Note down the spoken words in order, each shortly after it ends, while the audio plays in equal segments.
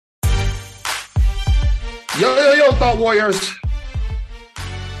Yo, Thought Warriors.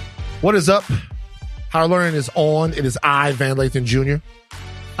 What is up? Higher Learning is on. It is I, Van Lathan Jr.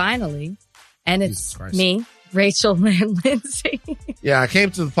 Finally. And it's me, Rachel Lynn Lindsay. Yeah, I came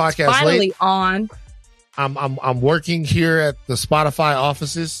to the podcast finally late. On. I'm working here at the Spotify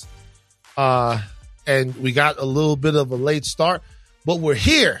offices. And we got a little bit of a late start, but we're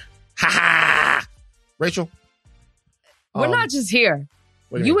here. Ha ha. Rachel. We're not just here.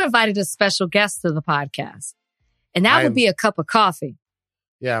 You invited a special guest to the podcast. And that would be a cup of coffee.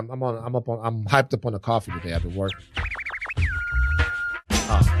 Yeah, I'm hyped up on the coffee today. I've been working.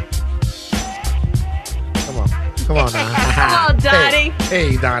 Come on now. Come on, Donnie.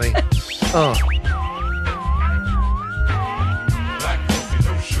 Hey, Donnie. That's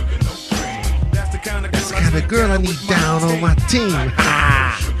the kind of girl I need down on my team.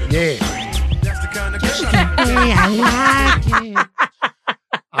 Yeah. That's the kind of girl I like it.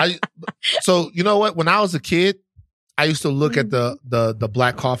 So you know what? When I was a kid, I used to look at the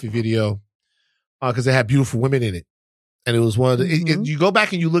Black Coffee video because it had beautiful women in it, and it was one of the. You go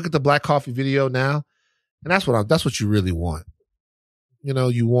back and you look at the Black Coffee video now, and that's what you really want. You know,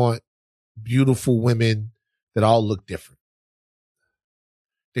 you want beautiful women that all look different.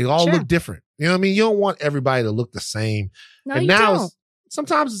 They all look different. You know what I mean? You don't want everybody to look the same. No, and you now don't.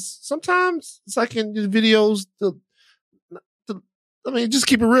 Sometimes it's like in the videos. Just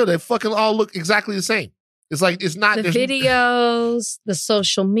keep it real. They fucking all look exactly the same. It's like, it's not the videos, the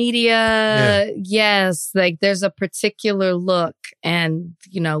social media. Yeah. Yes. Like there's a particular look, and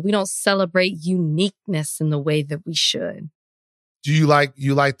we don't celebrate uniqueness in the way that we should. Do you like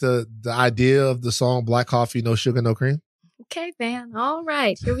the idea of the song Black Coffee, No Sugar, No Cream? Okay, Van. All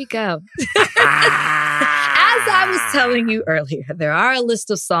right. Here we go. As I was telling you earlier, there are a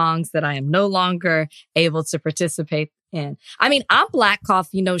list of songs that I am no longer able to participate in. I mean, I'm Black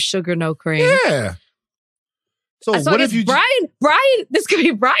Coffee, No Sugar, No Cream. Yeah. So what if you Brian, this could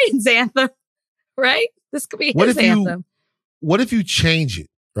be Brian's anthem, right? This could be his anthem. What if you change it,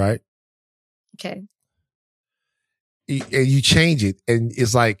 right? Okay. And you change it, and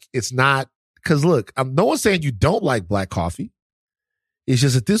it's like, it's not, because look, no one's saying you don't like Black Coffee. It's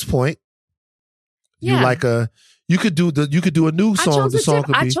just at this point, you could do a new song.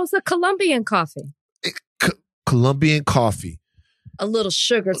 I chose the Colombian coffee. Colombian coffee. A little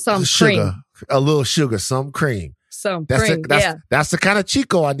sugar, some cream. A little sugar, some cream. That's the kind of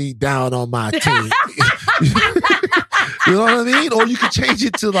Chico I need down on my team. You know what I mean? Or you could change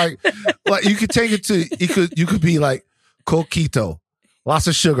it to you could be like Coquito. Lots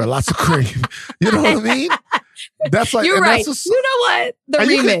of sugar, lots of cream. You know what I mean? That's like, you're right. You know what? The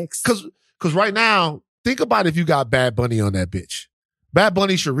remix. Because right now, think about if you got Bad Bunny on that bitch. Bad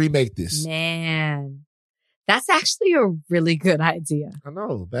Bunny should remake this. Man. That's actually a really good idea. I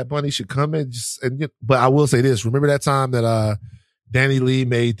know. Bad Bunny should come in but I will say this. Remember that time that Danny Lee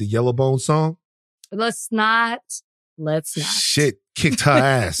made the Yellowbone song? Let's not. Shit, kicked her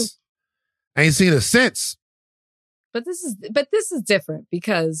ass. I ain't seen her since. But this is different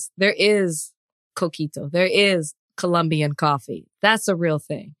because there is Coquito. There is Colombian coffee. That's a real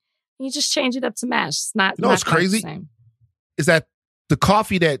thing. You just change it up to mash. It's not. You know what's crazy? The same. Is that the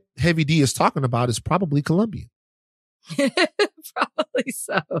coffee that Heavy D is talking about is probably Colombian. Probably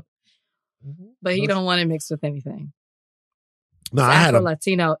so. But he don't want it mixed with anything. No, it's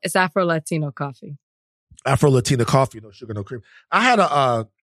Afro-Latino. It's Afro-Latino coffee. Afro-Latino coffee, no sugar, no cream. I had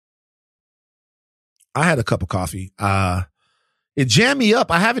a cup of coffee. It jammed me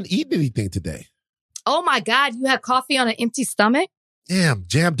up. I haven't eaten anything today. Oh my God. You had coffee on an empty stomach? Yeah, I'm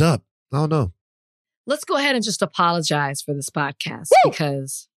jammed up. I don't know. Let's go ahead and just apologize for this podcast. Woo!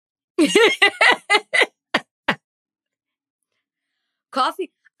 Because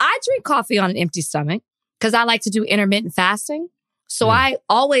coffee, I drink coffee on an empty stomach because I like to do intermittent fasting. So I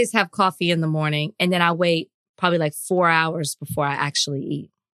always have coffee in the morning, and then I wait probably like 4 hours before I actually eat.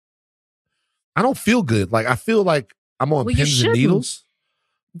 I don't feel good. Like, I feel like I'm on pins and needles.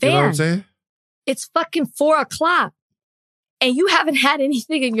 Van, you know what I'm saying? It's fucking 4:00. And you haven't had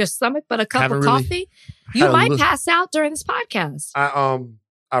anything in your stomach but a cup of coffee, you might pass out during this podcast. I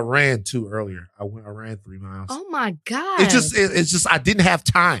ran too earlier. I ran 3 miles. Oh my God. It's just I didn't have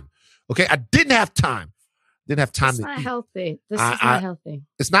time. Okay. I didn't have time. It's not healthy. This is not healthy.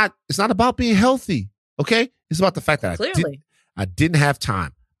 It's not about being healthy. Okay. It's about the fact that I didn't have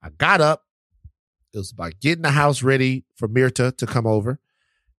time. I got up. It was about getting the house ready for Mirta to come over.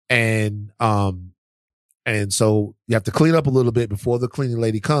 And so you have to clean up a little bit before the cleaning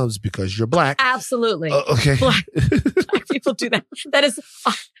lady comes because you're Black. Absolutely. Okay. Black people do that. That is,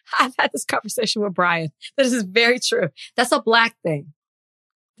 I've had this conversation with Brian. That is very true. That's a Black thing.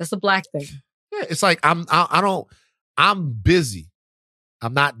 Yeah, Yeah, it's like I'm busy.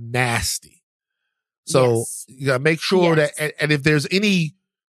 I'm not nasty. So you gotta make sure that, and if there's any,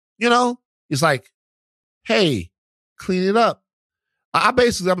 it's like, hey, clean it up. I'm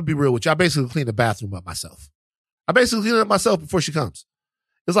gonna be real with you. I basically clean the bathroom up myself. I basically clean it up myself before she comes.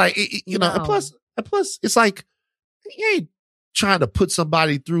 It's like, and plus, it's like, you ain't trying to put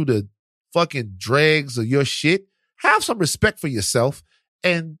somebody through the fucking dregs of your shit. Have some respect for yourself,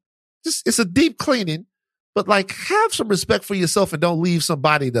 and just, it's a deep cleaning, but like, have some respect for yourself and don't leave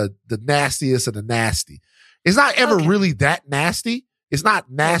somebody the nastiest of the nasty. It's not ever really that nasty. It's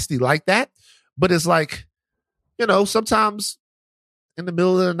not nasty like that, but it's like, sometimes in the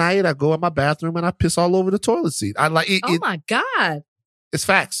middle of the night, I go in my bathroom and I piss all over the toilet seat. I like it. Oh my God. It's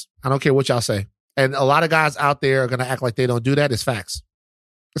facts. I don't care what y'all say. And a lot of guys out there are going to act like they don't do that. It's facts.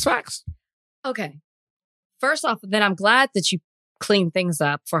 It's facts. Okay. First off, then I'm glad that you clean things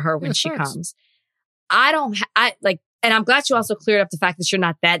up for her when she comes. And I'm glad you also cleared up the fact that you're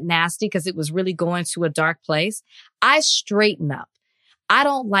not that nasty, because it was really going to a dark place. I straighten up. I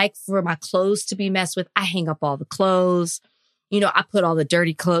don't like for my clothes to be messed with. I hang up all the clothes. I put all the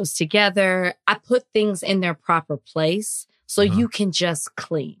dirty clothes together. I put things in their proper place so you can just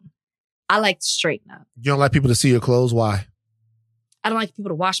clean. I like to straighten up. You don't like people to see your clothes? Why? I don't like people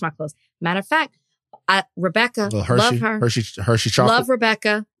to wash my clothes. Matter of fact, Rebecca, Hershey, love her. Hershey chocolate. Love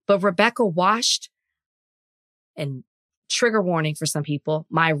Rebecca, but Rebecca washed, and trigger warning for some people,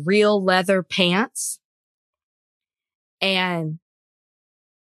 my real leather pants. And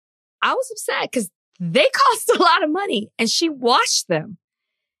I was upset because they cost a lot of money and she washed them.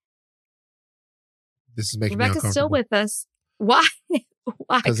 This is making Rebecca's me uncomfortable. Still with us. Why?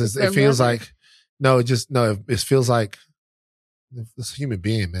 Why? Because it feels like, it feels like this human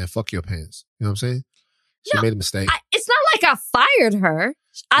being, man. Fuck your pants. You know what I'm saying? She made a mistake. It's not like I fired her.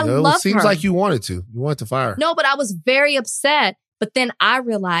 I love her. It seems like you wanted to. You wanted to fire her. No, but I was very upset. But then I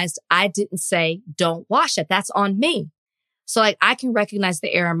realized I didn't say, don't wash it. That's on me. So like, I can recognize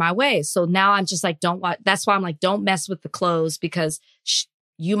the error in my ways. So now I'm just like, don't wash. That's why I'm like, don't mess with the clothes, because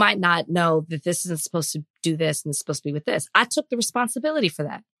you might not know that this isn't supposed to do this and it's supposed to be with this. I took the responsibility for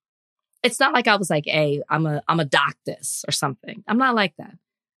that. It's not like I was like, hey, I'm a dock this or something. I'm not like that.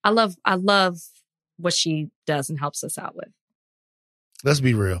 I love what she does and helps us out with. Let's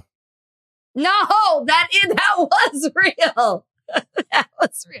be real. No, that was real. That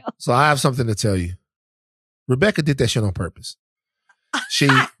was real. So I have something to tell you. Rebecca did that shit on purpose.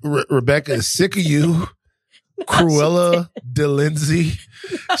 Rebecca is sick of you, Cruella de Lindsay.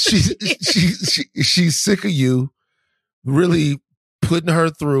 She's sick of you, really putting her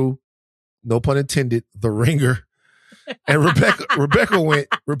through, no pun intended, the ringer. And Rebecca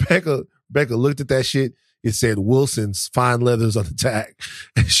looked at that shit. It said Wilson's Fine Leathers on the tag.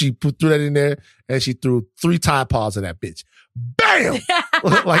 And she threw that in there, and she threw 3 Tide Pods at that bitch. Bam!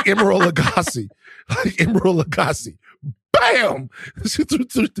 Like Emerald Lagasse. Bam! She threw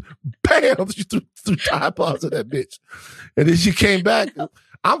Tide Pods at that bitch. And then she came back.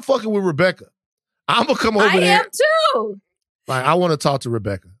 I'm fucking with Rebecca. I'm going to come over there. I am too. Like, I want to talk to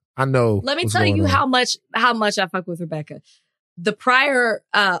Rebecca. I know. Let me tell you how much I fuck with Rebecca. The prior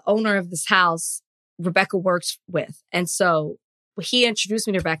owner of this house, Rebecca worked with. And so he introduced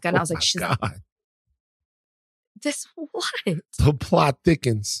me to Rebecca, and I was like, she's God. This what? The plot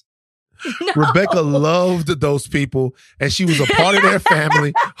thickens. No. Rebecca loved those people, and she was a part of their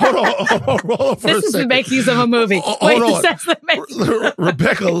family. Hold on for a second. This is the makings of a movie. Hold on.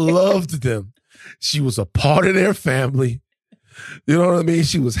 Rebecca loved them. She was a part of their family. You know what I mean?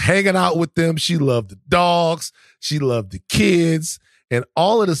 She was hanging out with them. She loved the dogs. She loved the kids. And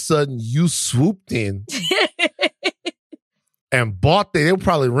all of a sudden, you swooped in and bought they were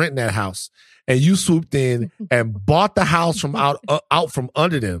probably renting that house. And you swooped in and bought the house from out from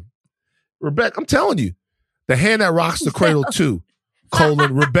under them. Rebecca, I'm telling you, The Hand That Rocks the Cradle 2,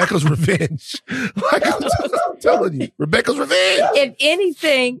 Rebecca's Revenge. Like I'm telling you, Rebecca's Revenge. If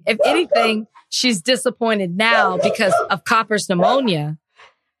anything, she's disappointed now because of Copper's pneumonia.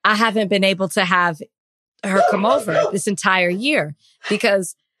 I haven't been able to have her come over this entire year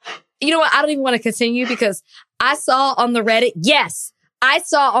because, you know what? I don't even want to continue because I saw on the Reddit,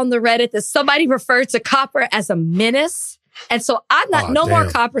 that somebody referred to Copper as a menace. And so I'm not, more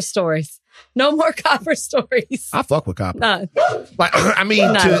Copper stories. No more Copper stories. I fuck with Copper. None. Like, I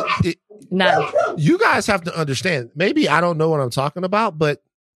mean, None. You guys have to understand, maybe I don't know what I'm talking about, but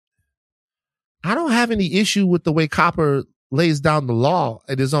I don't have any issue with the way Copper lays down the law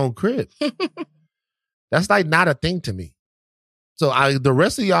at his own crib. That's like not a thing to me. So the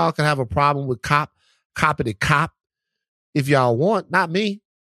rest of y'all can have a problem with cop if y'all want, not me.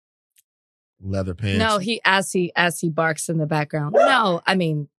 leather pants. No, as he barks in the background. No, I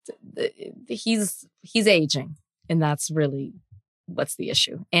mean, he's aging, and that's really what's the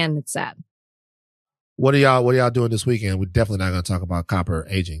issue, and it's sad. What are y'all doing this weekend? We're definitely not going to talk about Copper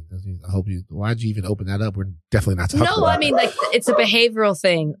aging. I hope why'd you even open that up? We're definitely not talking about No, I mean, like, it's a behavioral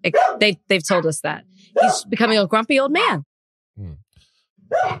thing. Like, they've told us that. He's becoming a grumpy old man.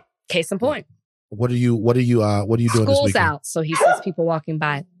 Case in point. What are you doing this weekend? School's out, so he sees people walking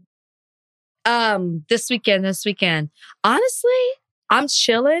by. This weekend. Honestly, I'm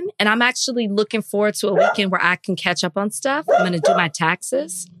chilling, and I'm actually looking forward to a weekend where I can catch up on stuff. I'm going to do my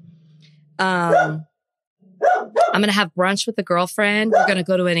taxes. I'm going to have brunch with a girlfriend. We're going to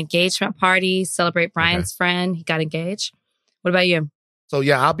go to an engagement party, celebrate Brian's friend. He got engaged. What about you? So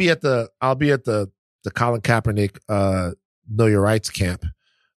yeah, I'll be at the Colin Kaepernick Know Your Rights camp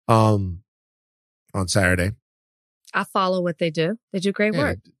on Saturday. I follow what they do. They do great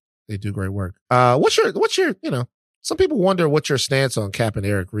work. They do great work. What's your some people wonder what your stance on Cap and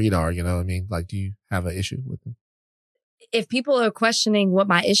Eric Reed are, you know what I mean? Like, do you have an issue with them? If people are questioning what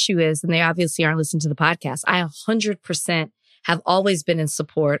my issue is, then they obviously aren't listening to the podcast. I 100% have always been in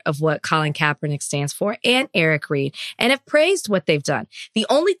support of what Colin Kaepernick stands for and Eric Reed, and have praised what they've done. The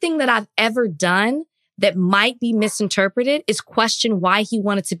only thing that I've ever done that might be misinterpreted is question why he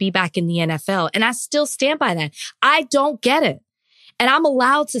wanted to be back in the NFL. And I still stand by that. I don't get it. And I'm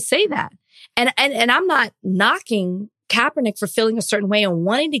allowed to say that. And I'm not knocking Kaepernick for feeling a certain way and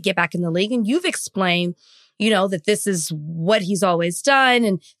wanting to get back in the league. And you've explained, that this is what he's always done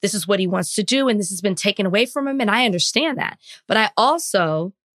and this is what he wants to do. And this has been taken away from him. And I understand that. But I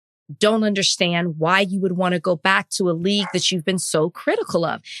also don't understand why you would want to go back to a league that you've been so critical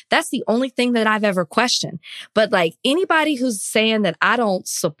of. That's the only thing that I've ever questioned. But like anybody who's saying that I don't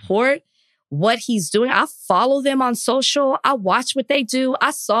support what he's doing, I follow them on social. I watch what they do. I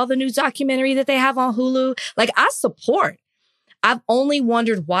saw the new documentary that they have on Hulu. Like, I support. I've only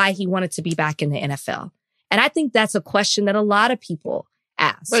wondered why he wanted to be back in the NFL. And I think that's a question that a lot of people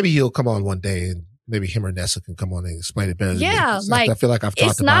ask. Maybe he'll come on one day and maybe him or Nessa can come on and explain it better. Yeah, like, I feel like I've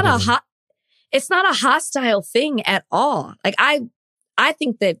talked about it. It's not a hostile thing at all. Like, I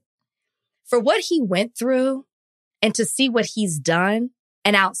think that for what he went through and to see what he's done,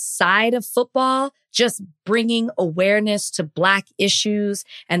 and outside of football, just bringing awareness to Black issues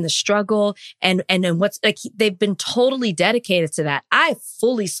and the struggle and what's like, they've been totally dedicated to that. I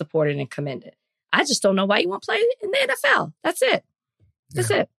fully support it and commend it. I just don't know why you want to play in the NFL. That's it. That's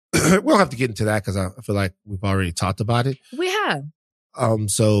it. We don't have to get into that because I feel like we've already talked about it. We have.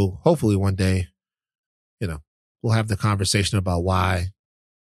 So hopefully one day, we'll have the conversation about why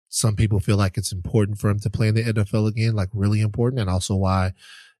some people feel like it's important for him to play in the NFL again, like really important, and also why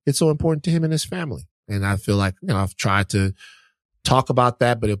it's so important to him and his family. And I feel like, I've tried to talk about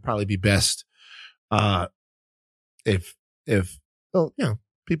that, but it'd probably be best if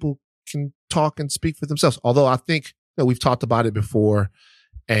people can talk and speak for themselves. Although I think we've talked about it before,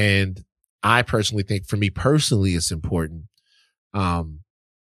 and I personally think for me personally it's important,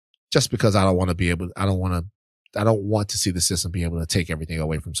 just because I don't want to see the system be able to take everything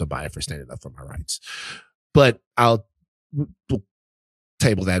away from somebody for standing up for my rights. But we'll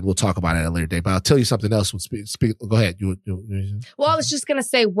table that. We'll talk about it at a later date. But I'll tell you something else. Go ahead. Well, I was just going to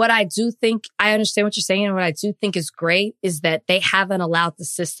say what I do think, I understand what you're saying. And what I do think is great is that they haven't allowed the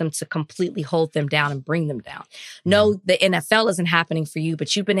system to completely hold them down and bring them down. No, the NFL isn't happening for you,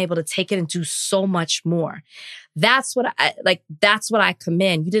 but you've been able to take it and do so much more. That's what I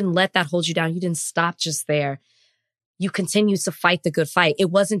commend. You didn't let that hold you down. You didn't stop just there. You continue to fight the good fight. It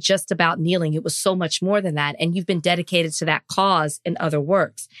wasn't just about kneeling. It was so much more than that. And you've been dedicated to that cause in other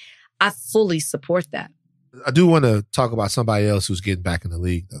works. I fully support that. I do want to talk about somebody else who's getting back in the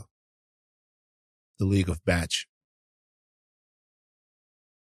league, though. The League of Batch.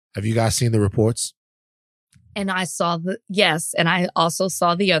 Have you guys seen the reports? And I saw and I also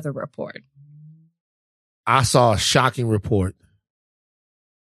saw the other report. I saw a shocking report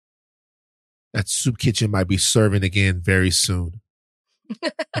that Soup Kitchen might be serving again very soon.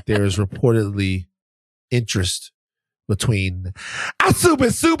 There is reportedly interest between a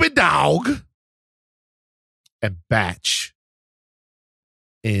super dog and Batch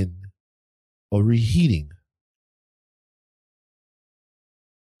in a reheating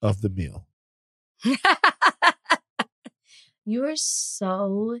of the meal. You are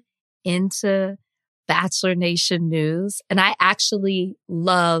so into Bachelor Nation news, and I actually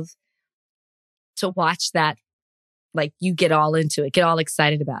love to watch that. Like, you get all into it, get all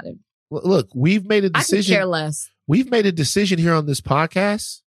excited about it. Well, look, we've made a decision. I can care less. We've made a decision here on this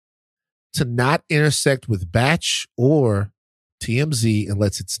podcast to not intersect with Batch or TMZ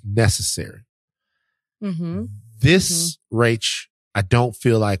unless it's necessary. This, Rach, I don't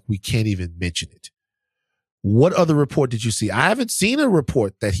feel like we can't even mention it. What other report did you see? I haven't seen a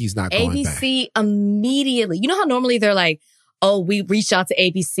report that he's not going back. ABC immediately. You know how normally they're like, oh, we reached out to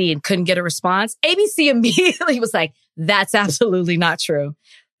ABC and couldn't get a response? ABC immediately was like, that's absolutely not true.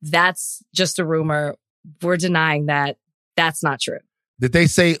 That's just a rumor. We're denying that. That's not true. Did they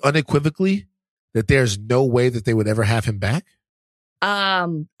say unequivocally that there's no way that they would ever have him back? I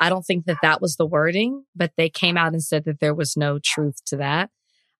don't think that was the wording, but they came out and said that there was no truth to that.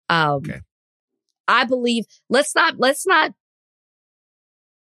 Okay. I believe let's not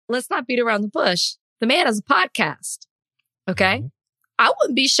beat around the bush. The man has a podcast. Okay. Mm-hmm. I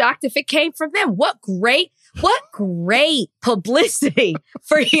wouldn't be shocked if it came from them. What great publicity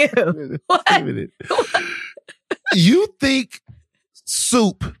for you. What? You think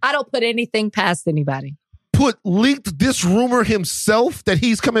Soup? I don't put anything past anybody. Leaked this rumor himself that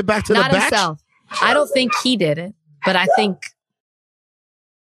he's coming back to the Batch? Not himself. I don't think he did it, but I think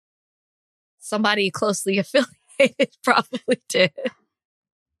somebody closely affiliated probably did.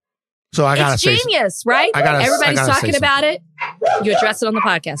 So I gotta it's genius, right? Everybody's talking about it. You address it on the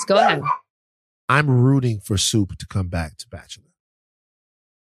podcast. Go ahead. I'm rooting for Soup to come back to Bachelor.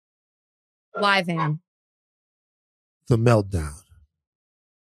 Why, Van? The meltdown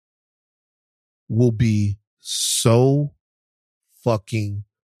will be so fucking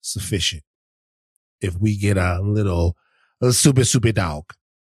sufficient if we get a super dog.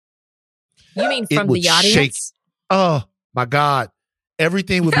 You mean from the audience? Oh my God.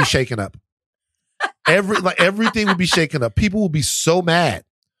 Everything would be shaken up. Everything would be shaken up. People will be so mad.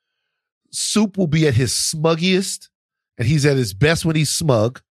 Soup will be at his smuggiest, and he's at his best when he's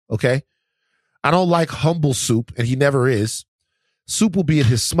smug. Okay. I don't like humble Soup, and he never is. Soup will be at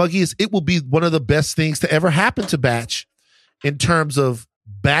his smuggiest. It will be one of the best things to ever happen to Batch in terms of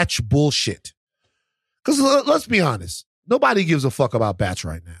Batch bullshit. Because let's be honest, nobody gives a fuck about Batch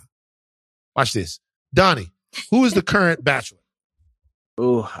right now. Watch this. Donnie, who is the current Bachelor?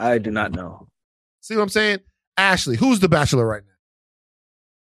 Oh, I do not know. See what I'm saying? Ashley, who's the Bachelor right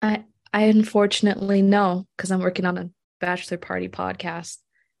now? I unfortunately know, because I'm working on a Bachelor Party podcast.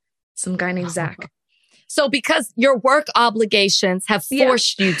 Some guy named Zach. So because your work obligations have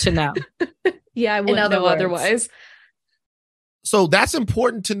forced you to know. Yeah, I wouldn't know otherwise. So that's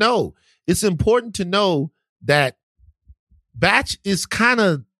important to know. It's important to know that Batch is kind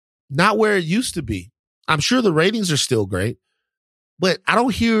of not where it used to be. I'm sure the ratings are still great, but I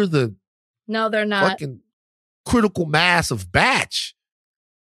don't hear the they're not fucking critical mass of Batch.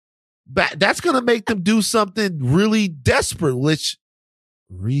 That's going to make them do something really desperate, which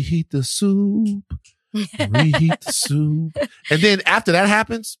reheat the soup. Reheat the soup. And then after that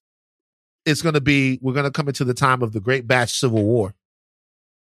happens, we're going to come into the time of the Great Batch Civil War.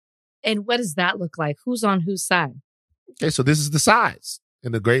 And what does that look like? Who's on whose side? Okay, so this is the sides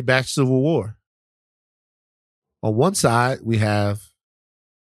in the Great Batch Civil War. On one side, we have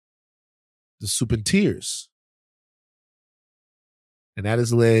the Soupenteers. And that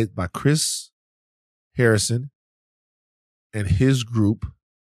is led by Chris Harrison and his group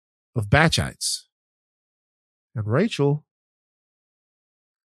of Batchites. And Rachel,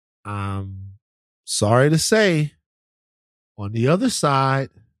 I'm sorry to say, on the other side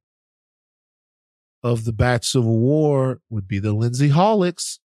of the Batch Civil War would be the Lindsay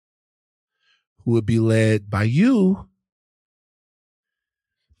Holics, who would be led by you.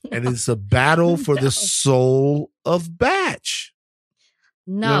 And it's a battle for the soul of Batch.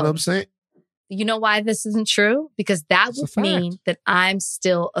 No. You know what I'm saying? You know why this isn't true? Because that would mean that I'm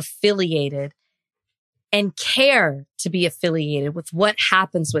still affiliated and care to be affiliated with what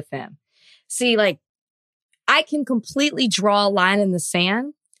happens with them. See, I can completely draw a line in the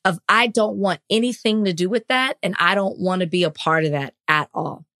sand of I don't want anything to do with that, and I don't want to be a part of that at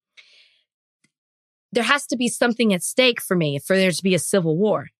all. There has to be something at stake for me for there to be a civil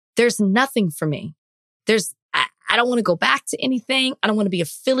war. There's nothing for me. I don't want to go back to anything. I don't want to be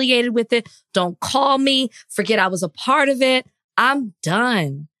affiliated with it. Don't call me. Forget I was a part of it. I'm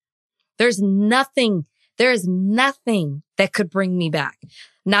done. There is nothing that could bring me back.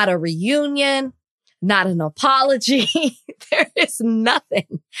 Not a reunion, not an apology. There is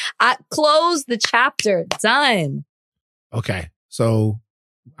nothing. I closed the chapter. Done. Okay. So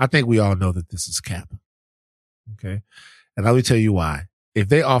I think we all know that this is cap. Okay. And let me tell you why. If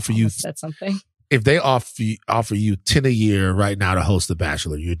they offer you said something. If they offer you 10 a year right now to host The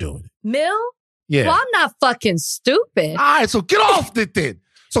Bachelor, you're doing it. Mil? Yeah. Well, I'm not fucking stupid. All right, so get off it then.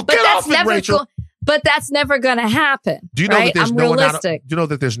 So get off it, Rachel. But that's never going to happen. Do you know right? that there's I'm realistic. Do you know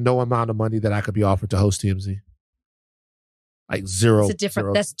that there's no amount of money that I could be offered to host TMZ? Like zero. It's a different.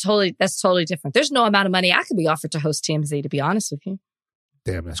 Zero. That's totally different. There's no amount of money I could be offered to host TMZ. To be honest with you,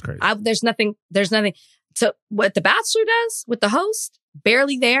 Damn, that's crazy. There's nothing. To what The Bachelor does with the host.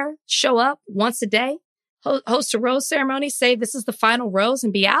 Barely there. Show up once a day. Host a rose ceremony. Say this is the final rose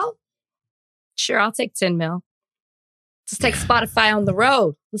and be out. Sure, I'll take 10 mil. Let's take Spotify on the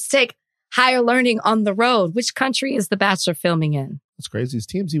road. Let's take Higher Learning on the road. Which country is The Bachelor filming in? That's crazy.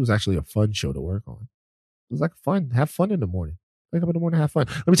 TMZ was actually a fun show to work on. It was like fun. Have fun in the morning. Wake up in the morning, have fun.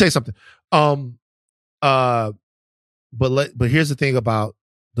 Let me tell you something. But here's the thing about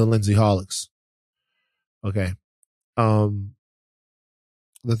the Lindsay Holics. Okay.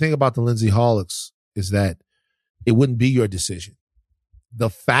 The thing about the Lindsay Holics is that it wouldn't be your decision. The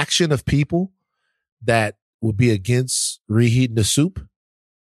faction of people that would be against reheating the soup,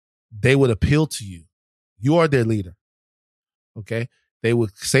 they would appeal to you. You are their leader. Okay. They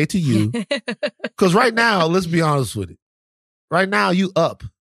would say to you, because right now, let's be honest with it. Right now, you up.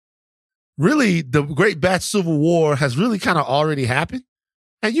 Really, the Great Batch Civil War has really kind of already happened.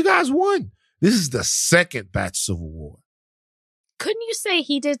 And you guys won. This is the second Batch Civil War. Couldn't you say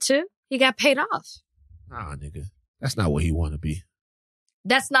he did too? He got paid off. Nah, nigga. That's not what he want to be.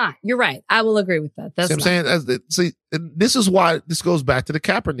 That's not. You're right. I will agree with that. That's see what I'm saying? See, this is why this goes back to the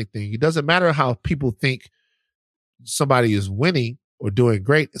Kaepernick thing. It doesn't matter how people think somebody is winning or doing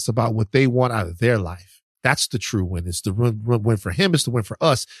great. It's about what they want out of their life. That's the true win. It's the win for him. It's the win for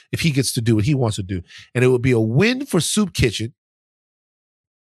us if he gets to do what he wants to do. And it would be a win for Soup Kitchen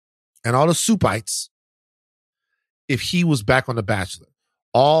and all the Soupites if he was back on The Bachelor.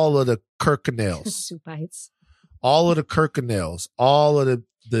 All of the Kirkconnells. Soupites. All of the Kirkconnells. All of the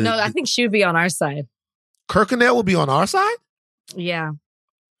No, I think she would be on our side. Kirkconnell would be on our side? Yeah.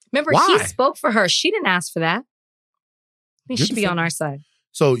 Remember, Why? he spoke for her. She didn't ask for that. I think she'd be on our side.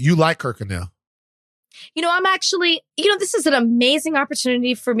 So you like Kirkconnell? I'm actually, this is an amazing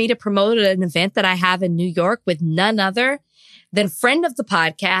opportunity for me to promote an event that I have in New York with none other than friend of the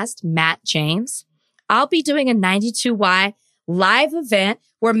podcast, Matt James. I'll be doing a 92Y live event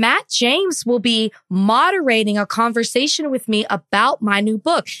where Matt James will be moderating a conversation with me about my new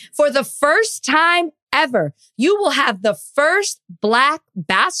book. For the first time ever, you will have the first Black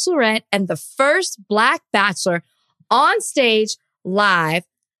Bachelorette and the first Black Bachelor on stage live,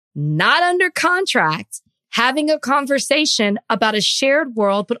 not under contract, having a conversation about a shared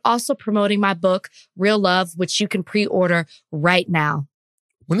world, but also promoting my book, Real Love, which you can pre-order right now.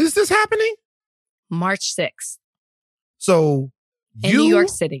 When is this happening? March 6th. So in New York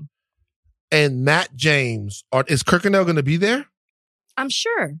City. And Matt James, is Kirkconnell going to be there? I'm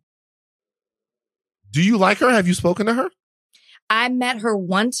sure. Do you like her? Have you spoken to her? I met her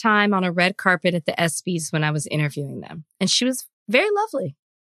one time on a red carpet at the ESPYs when I was interviewing them. And she was very lovely.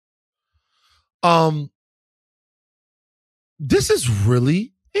 This is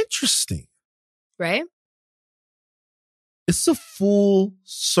really interesting. Right? It's a full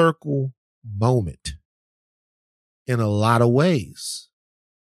circle moment in a lot of ways.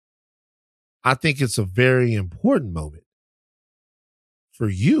 I think it's a very important moment for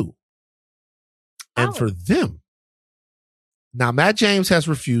you and for them. Now, Matt James has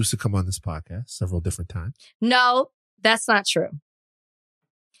refused to come on this podcast several different times. No, that's not true.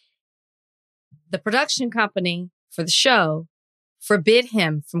 The production company for the show forbid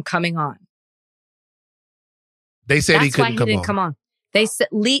him from coming on. They said he couldn't come on. They said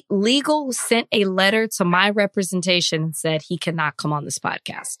legal sent a letter to my representation and said he cannot come on this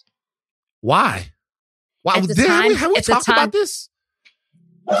podcast. Why? Why? Have we talked about this?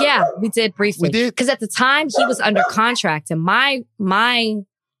 Yeah, we did briefly. We did? Because at the time he was under contract, and my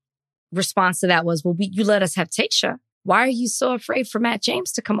response to that was, well, you let us have Tasha. Why are you so afraid for Matt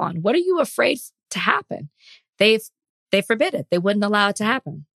James to come on? What are you afraid to happen? They forbid it. They wouldn't allow it to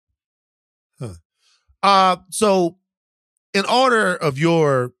happen. So in order of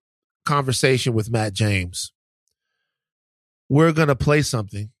your conversation with Matt James, we're going to play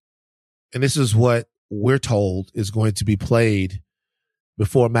something. And this is what we're told is going to be played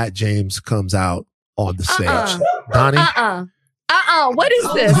before Matt James comes out on the stage. Donnie? What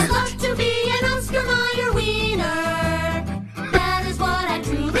is this? I'd love to be an Oscar Mayer wiener. That is what I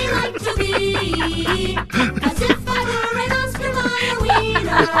truly like to be. As if I were an Oscar Mayer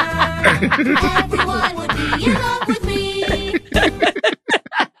wiener, everyone would be in love with me.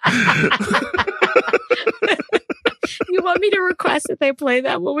 You want me to request that they play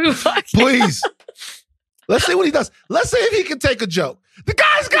that when we walk? Please. Let's see what he does. Let's see if he can take a joke. The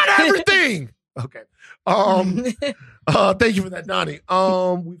guy's got everything. Okay. Thank you for that, Donnie.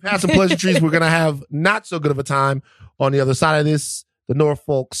 We've had some pleasantries. We're going to have not so good of a time on the other side of this. The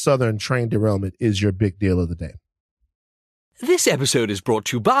Norfolk Southern train derailment is your big deal of the day. This episode is brought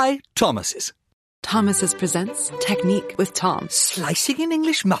to you by Thomas's. Thomas's presents Technique with Tom. Slicing an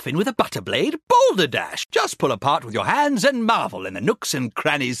English muffin with a butter blade? Boulder Dash! Just pull apart with your hands and marvel in the nooks and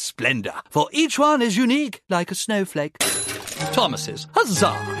crannies' splendor. For each one is unique, like a snowflake. Thomas's,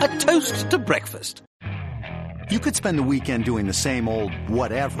 huzzah! A toast to breakfast. You could spend the weekend doing the same old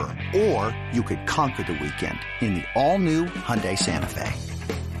whatever, or you could conquer the weekend in the all-new Hyundai Santa Fe.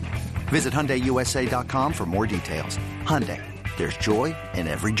 Visit HyundaiUSA.com for more details. Hyundai, there's joy in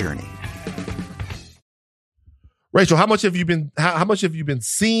every journey. Rachel, how much have you been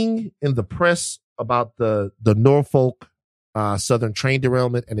seeing in the press about the Norfolk Southern train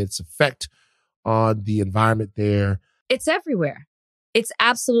derailment and its effect on the environment there? It's everywhere. It's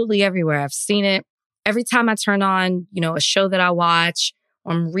absolutely everywhere. I've seen it every time I turn on, a show that I watch,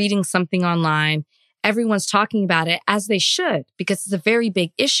 or I'm reading something online. Everyone's talking about it, as they should, because it's a very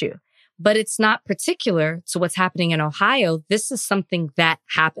big issue. But it's not particular to what's happening in Ohio. This is something that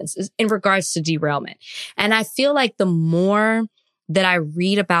happens in regards to derailment. And I feel like the more that I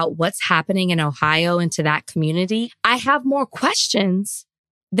read about what's happening in Ohio and to that community, I have more questions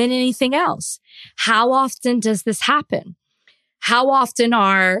than anything else. How often does this happen? How often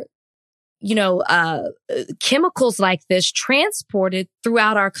are, chemicals like this transported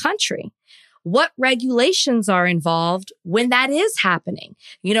throughout our country? What regulations are involved when that is happening?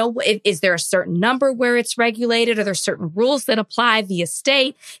 Is there a certain number where it's regulated? Are there certain rules that apply via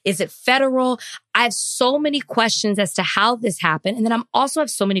state? Is it federal? I have so many questions as to how this happened. And then I also have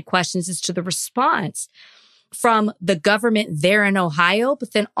so many questions as to the response from the government there in Ohio,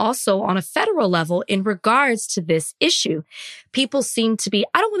 but then also on a federal level in regards to this issue. People seem to be,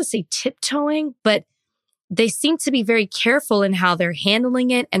 I don't want to say tiptoeing, but they seem to be very careful in how they're handling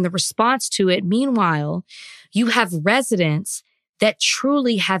it and the response to it. Meanwhile, you have residents that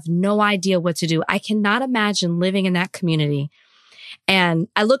truly have no idea what to do. I cannot imagine living in that community. And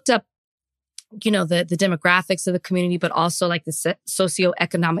I looked up, the demographics of the community, but also like the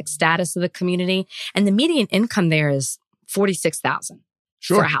socioeconomic status of the community. And the median income there is $46,000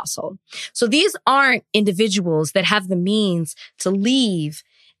 for a household. So these aren't individuals that have the means to leave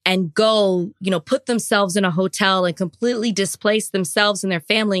and go, put themselves in a hotel and completely displace themselves and their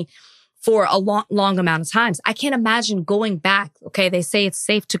family for a long amount of times. I can't imagine going back. Okay, they say it's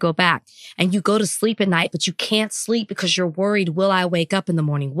safe to go back and you go to sleep at night, but you can't sleep because you're worried, will I wake up in the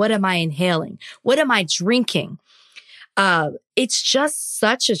morning? What am I inhaling? What am I drinking? It's just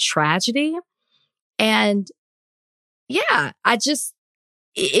such a tragedy. And yeah,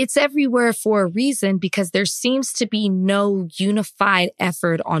 it's everywhere for a reason, because there seems to be no unified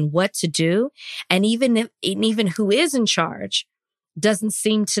effort on what to do. And even who is in charge doesn't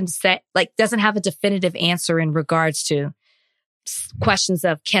seem to doesn't have a definitive answer in regards to questions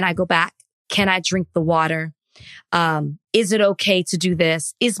of, can I go back? Can I drink the water? Is it okay to do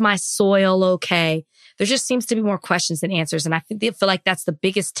this? Is my soil okay? There just seems to be more questions than answers. And I feel like that's the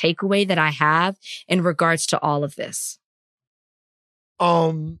biggest takeaway that I have in regards to all of this.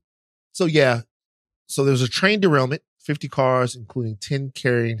 So there's a train derailment. 50 cars, including 10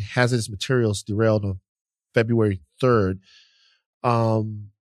 carrying hazardous materials, derailed on February 3rd. 3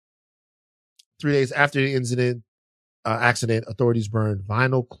 days after the accident, authorities burned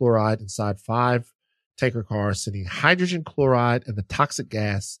vinyl chloride inside 5 tanker cars, sending hydrogen chloride and the toxic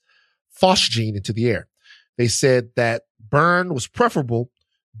gas phosgene into the air. They said that burn was preferable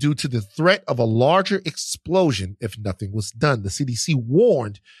due to the threat of a larger explosion if nothing was done. The CDC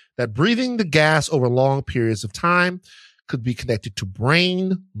warned that breathing the gas over long periods of time could be connected to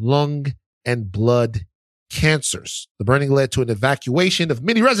brain, lung, and blood cancers. The burning led to an evacuation of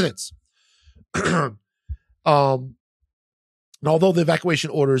many residents. And although the evacuation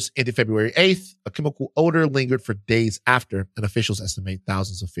orders ended February 8th, a chemical odor lingered for days after, and officials estimate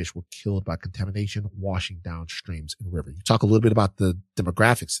thousands of fish were killed by contamination washing down streams and rivers. You talk a little bit about the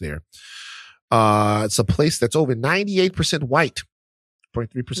demographics there. It's a place that's over 98% white,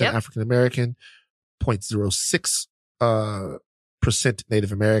 0.3% African American, 0.06%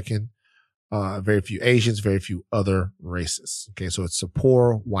 Native American, very few Asians, very few other races. Okay, so it's a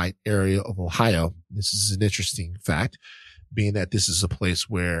poor white area of Ohio. This is an interesting fact, being that this is a place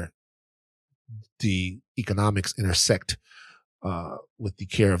where the economics intersect with the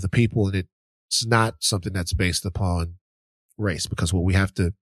care of the people, and it's not something that's based upon race. Because what we have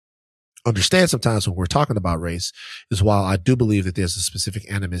to understand sometimes when we're talking about race is, while I do believe that there's a specific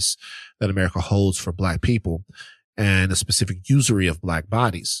animus that America holds for Black people and a specific usury of Black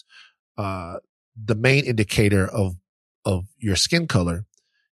bodies, the main indicator of your skin color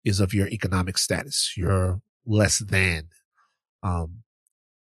is of your economic status. You're less than.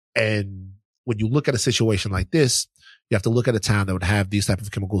 And when you look at a situation like this, You have to look at a town that would have these type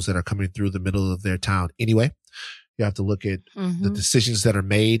of chemicals that are coming through the middle of their town anyway. You have to look at the decisions that are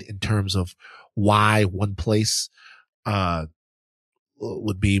made in terms of why one place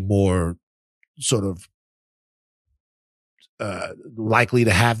would be more sort of likely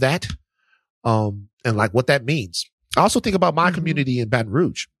to have that, and like what that means. I also think about my community in Baton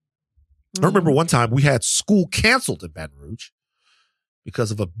Rouge. I remember one time we had school canceled in Baton Rouge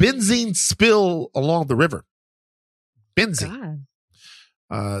because of a benzene spill along the river. Benzene.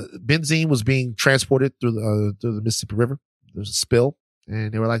 Benzene was being transported through the Mississippi River. There was a spill,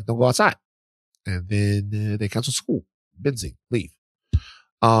 and they were like, "Don't go outside." And then they canceled school. Benzene, leave.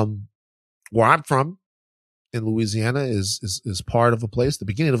 Where I'm from in Louisiana is part of a place, the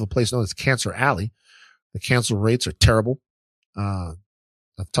beginning of a place known as Cancer Alley. The cancer rates are terrible.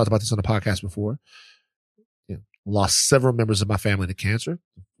 I've talked about this on the podcast before. Lost several members of my family to cancer.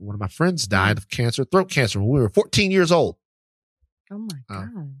 One of my friends died of cancer, throat cancer, when we were 14 years old. Oh my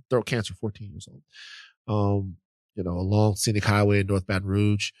God. Throat cancer, 14 years old. Along Scenic Highway in North Baton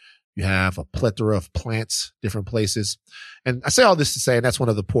Rouge, you have a plethora of plants, different places. And I say all this to say, and that's one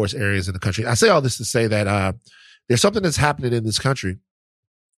of the poorest areas in the country. I say all this to say that there's something that's happening in this country,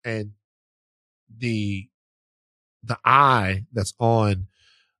 and the eye that's on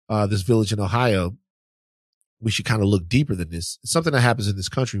this village in Ohio, we should kind of look deeper than this. It's something that happens in this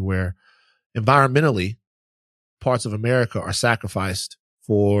country where environmentally parts of America are sacrificed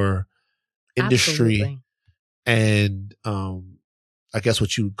for industry. Absolutely. And I guess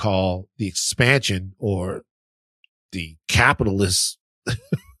what you would call the expansion or the capitalist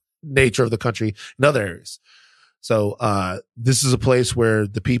nature of the country in other areas. So this is a place where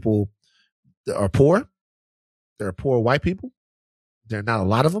the people are poor. There are poor white people. There are not a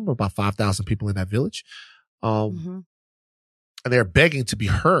lot of them, about 5,000 people in that village. And they're begging to be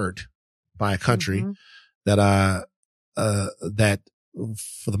heard by a country that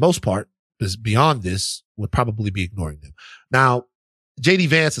for the most part is beyond this, would probably be ignoring them. Now, J.D.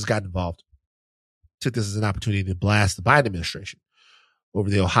 Vance has gotten involved, took this as an opportunity to blast the Biden administration over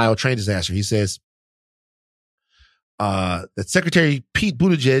the Ohio train disaster. He says that Secretary Pete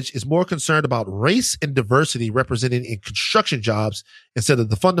Buttigieg is more concerned about race and diversity represented in construction jobs instead of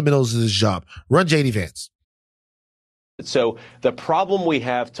the fundamentals of his job. Run J.D. Vance. So the problem we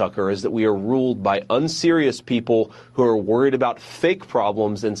have, Tucker, is that we are ruled by unserious people who are worried about fake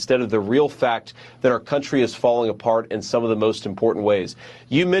problems instead of the real fact that our country is falling apart in some of the most important ways.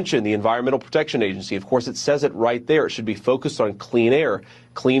 You mentioned the Environmental Protection Agency. Of course, it says it right there. It should be focused on clean air,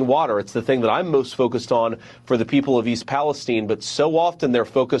 clean water. It's the thing that I'm most focused on for the people of East Palestine. But so often they're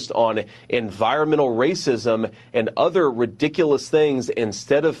focused on environmental racism and other ridiculous things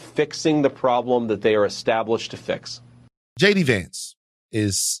instead of fixing the problem that they are established to fix. J.D. Vance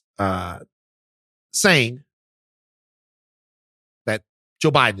is saying that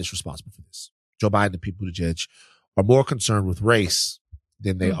Joe Biden is responsible for this. Joe Biden and Pete Buttigieg are more concerned with race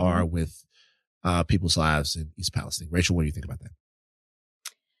than they are with people's lives in East Palestine. Rachel, what do you think about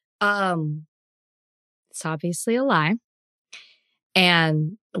that? It's obviously a lie.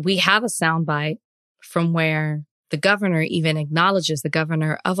 And we have a soundbite from where the governor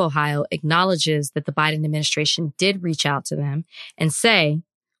of Ohio acknowledges that the Biden administration did reach out to them and say,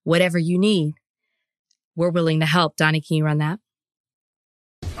 whatever you need, we're willing to help. Donnie, can you run that?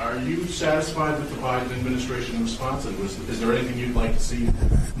 Are you satisfied with the Biden administration response? Is there anything you'd like to see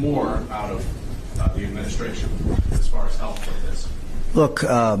more out of the administration as far as help with this? Look,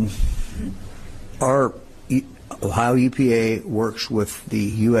 our Ohio EPA works with the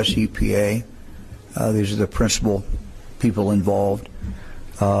U.S. EPA. These are the principal people involved.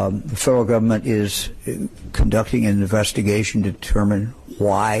 The federal government is conducting an investigation to determine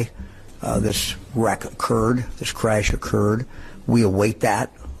why this crash occurred. We await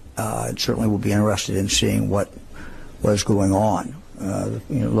that. Certainly we'll be interested in seeing what was going on.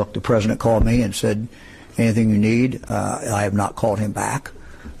 Look, the president called me and said, anything you need. I have not called him back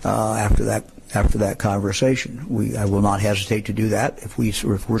after that conversation. I will not hesitate to do that if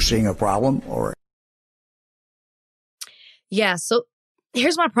we're seeing a problem or. Yeah, so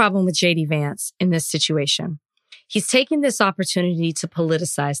here's my problem with J.D. Vance in this situation. He's taking this opportunity to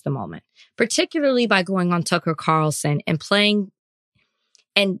politicize the moment, particularly by going on Tucker Carlson and playing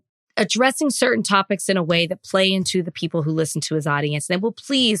and addressing certain topics in a way that play into the people who listen to his audience and will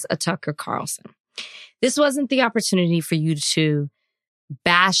please a Tucker Carlson. This wasn't the opportunity for you to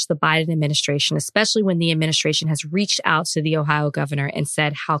bash the Biden administration, especially when the administration has reached out to the Ohio governor and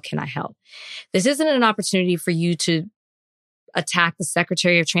said, how can I help? This isn't an opportunity for you to attack the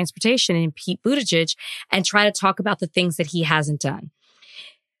Secretary of Transportation and Pete Buttigieg and try to talk about the things that he hasn't done.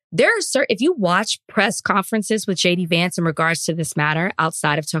 if you watch press conferences with JD Vance in regards to this matter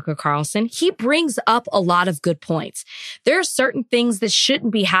outside of Tucker Carlson, he brings up a lot of good points. There are certain things that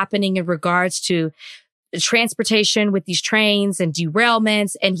shouldn't be happening in regards to transportation with these trains and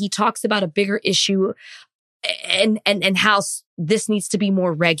derailments. And he talks about a bigger issue and how this needs to be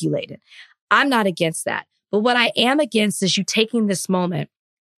more regulated. I'm not against that. But what I am against is you taking this moment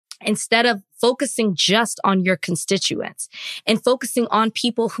instead of focusing just on your constituents and focusing on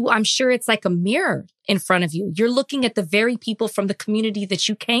people who I'm sure it's like a mirror in front of you. You're looking at the very people from the community that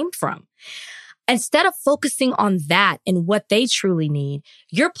you came from. Instead of focusing on that and what they truly need,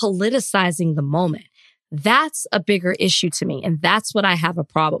 you're politicizing the moment. That's a bigger issue to me. And that's what I have a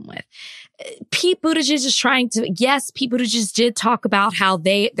problem with. Pete Buttigieg is Pete Buttigieg did talk about how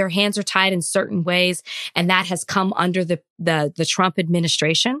their hands are tied in certain ways. And that has come under the Trump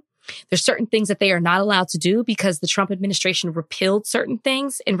administration. There's certain things that they are not allowed to do because the Trump administration repealed certain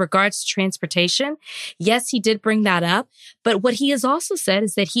things in regards to transportation. Yes, he did bring that up. But what he has also said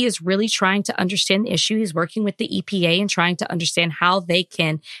is that he is really trying to understand the issue. He's working with the EPA and trying to understand how they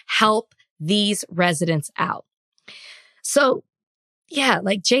can help these residents out. So, yeah,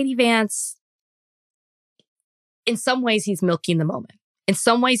 like JD Vance, in some ways, he's milking the moment. In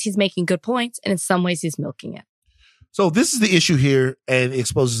some ways, he's making good points. And in some ways, he's milking it. So this is the issue here, and it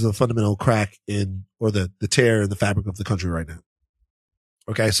exposes the fundamental crack the tear in the fabric of the country right now.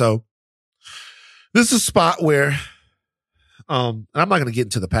 Okay, so this is a spot where, I'm not going to get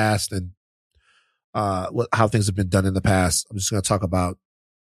into the past and how things have been done in the past. I'm just going to talk about,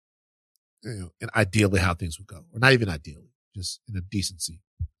 and ideally how things would go, or not even ideally, just in a decency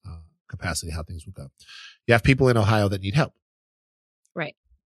capacity how things would go. You have people in Ohio that need help, right?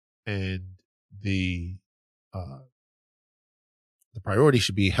 And the priority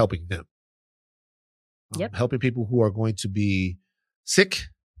should be helping them. Helping people who are going to be sick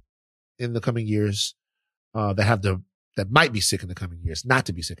in the coming years, that might be sick in the coming years, not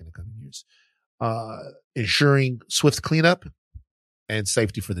to be sick in the coming years. Ensuring swift cleanup and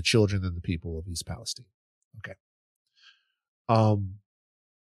safety for the children and the people of East Palestine. Okay.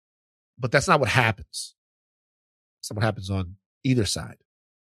 But that's not what happens. That's not what happens on either side.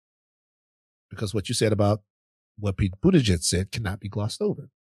 Because what you said about what Pete Buttigieg said cannot be glossed over.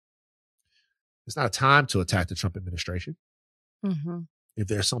 It's not a time to attack the Trump administration. Mm-hmm. If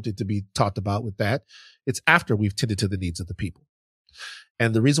there's something to be talked about with that, it's after we've tended to the needs of the people.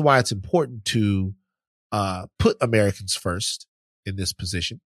 And the reason why it's important to put Americans first in this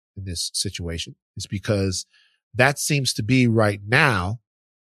position, in this situation, is because that seems to be right now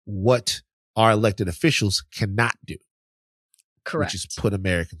what our elected officials cannot do. Correct. Which is put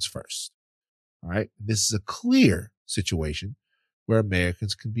Americans first. All right. This is a clear situation where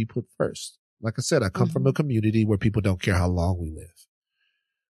Americans can be put first. Like I said, I come from a community where people don't care how long we live.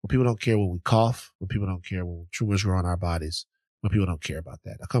 When people don't care when we cough, when people don't care when tumors grow on our bodies, when people don't care about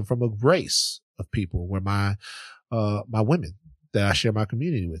that. I come from a race of people where my women that I share my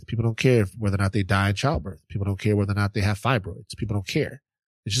community with, people don't care whether or not they die in childbirth. People don't care whether or not they have fibroids. People don't care.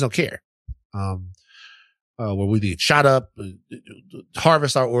 They just don't care. Where we get shot up,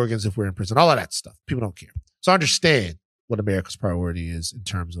 harvest our organs if we're in prison, all of that stuff. People don't care. So I understand what America's priority is in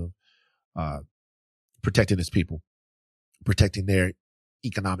terms of protecting its people, protecting their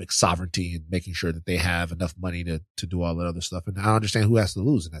economic sovereignty and making sure that they have enough money to do all that other stuff. And I understand who has to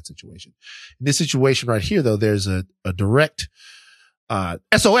lose in that situation. In this situation right here, though, there's a direct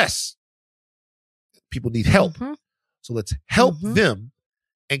SOS. People need help. Mm-hmm. So let's help them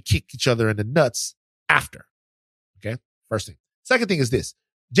and kick each other in the nuts after. Okay. First thing. Second thing is this.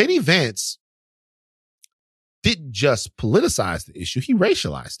 JD Vance didn't just politicize the issue. He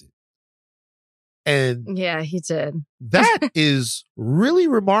racialized it. And yeah, he did. That is really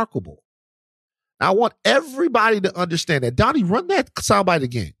remarkable. I want everybody to understand that. Donnie, run that soundbite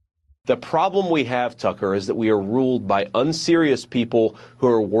again. The problem we have, Tucker, is that we are ruled by unserious people who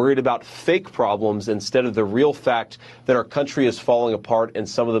are worried about fake problems instead of the real fact that our country is falling apart in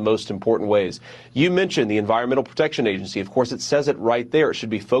some of the most important ways. You mentioned the Environmental Protection Agency. Of course, it says it right there. It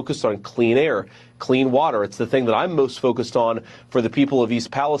should be focused on clean air, clean water. It's the thing that I'm most focused on for the people of East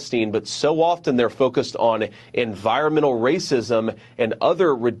Palestine, but so often they're focused on environmental racism and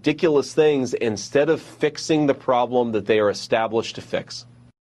other ridiculous things instead of fixing the problem that they are established to fix.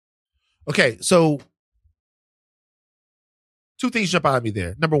 Okay, so two things jump out at me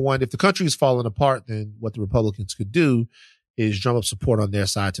there. Number one, if the country is falling apart, then what the Republicans could do is drum up support on their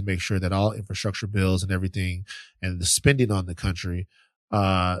side to make sure that all infrastructure bills and everything and the spending on the country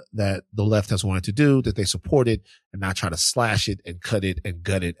that the left has wanted to do, that they support it and not try to slash it and cut it and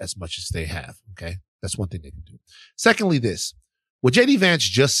gut it as much as they have. Okay, that's one thing they can do. Secondly, this. What J.D. Vance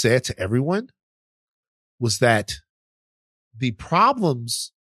just said to everyone was that the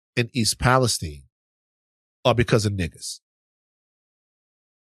problems in East Palestine are because of niggas.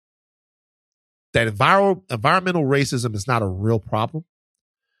 That environmental racism is not a real problem.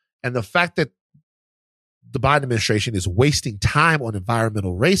 And the fact that the Biden administration is wasting time on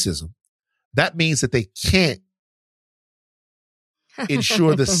environmental racism, that means that they can't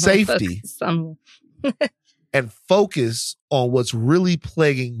ensure the safety and focus on what's really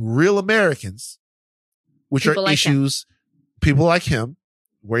plaguing real Americans, which people are like issues, people like him,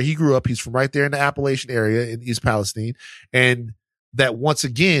 where he grew up. He's from right there in the Appalachian area in East Palestine. And that once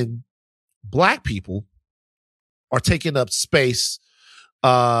again, Black people are taking up space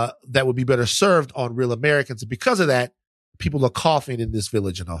that would be better served on real Americans. And because of that, people are coughing in this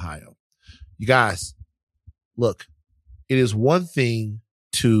village in Ohio. You guys, look, it is one thing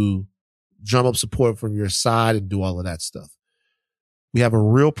to drum up support from your side and do all of that stuff. We have a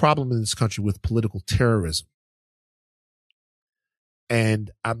real problem in this country with political terrorism.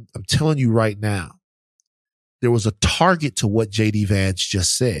 And I'm telling you right now, there was a target to what J.D. Vance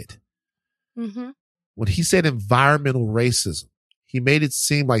just said. Mm-hmm. When he said environmental racism, he made it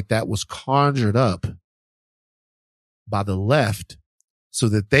seem like that was conjured up by the left so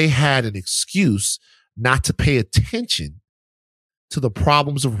that they had an excuse not to pay attention to the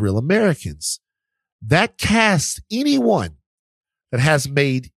problems of real Americans. That casts anyone that has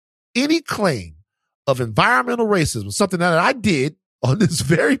made any claim of environmental racism, something that I did on this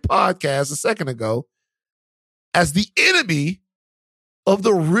very podcast a second ago, as the enemy of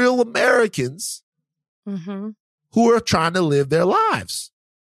the real Americans who are trying to live their lives.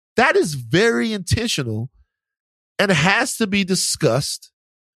 That is very intentional and has to be discussed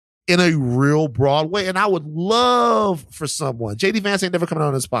in a real broad way. And I would love for someone, J.D. Vance ain't never coming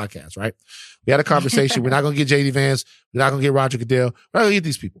on this podcast, right? We had a conversation. We're not going to get J.D. Vance. We're not going to get Roger Goodell. We're not going to get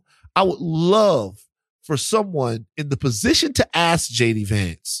these people. I would love for someone in the position to ask J.D.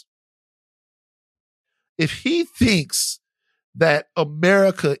 Vance if he thinks that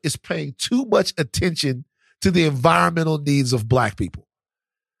America is paying too much attention to the environmental needs of Black people.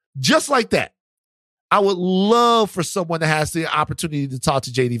 Just like that. I would love for someone that has the opportunity to talk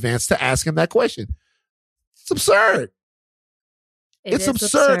to J.D. Vance to ask him that question. It's absurd. It's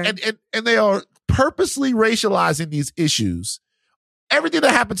absurd. And they are purposely racializing these issues. Everything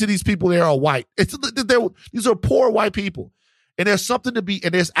that happened to these people there are white. These are poor white people. And there's something to be,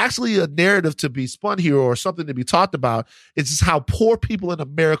 and there's actually a narrative to be spun here or something to be talked about. It's just how poor people in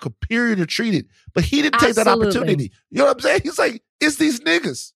America, period, are treated. But he didn't take that opportunity. You know what I'm saying? He's like, it's these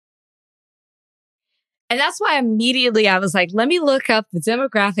niggas. And that's why immediately I was like, let me look up the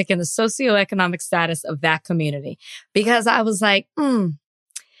demographic and the socioeconomic status of that community. Because I was like,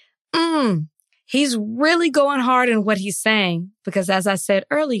 he's really going hard in what he's saying. Because as I said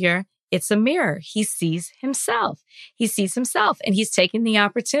earlier, it's a mirror. He sees himself. He sees himself. And he's taking the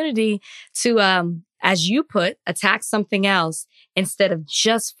opportunity to, as you put, attack something else instead of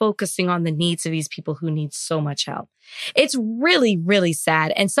just focusing on the needs of these people who need so much help. It's really, really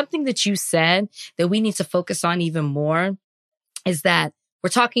sad. And something that you said that we need to focus on even more is that we're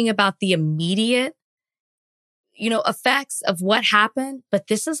talking about the immediate, effects of what happened, but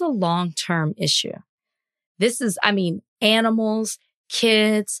this is a long-term issue. This is, animals,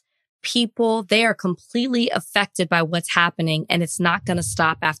 kids, people, they are completely affected by what's happening, and it's not going to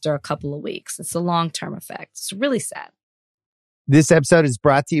stop after a couple of weeks. It's a long-term effect. It's really sad. This episode is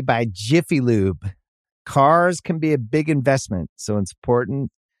brought to you by Jiffy Lube. Cars can be a big investment, so it's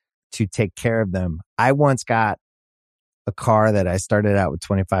important to take care of them. I once got a car that I started out with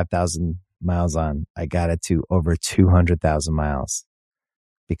 25,000 miles on. I got it to over 200,000 miles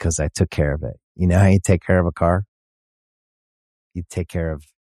because I took care of it. You know how you take care of a car? You take care of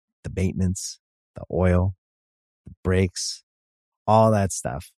the maintenance, the oil, the brakes, all that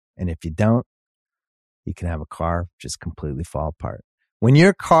stuff. And if you don't, you can have a car just completely fall apart. When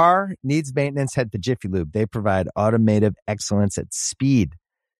your car needs maintenance, head to Jiffy Lube. They provide automotive excellence at speed.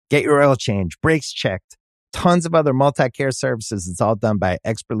 Get your oil change, brakes checked, tons of other multi-care services. It's all done by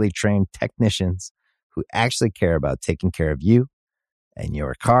expertly trained technicians who actually care about taking care of you and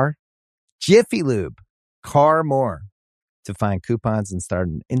your car. Jiffy Lube, car more. To find coupons and start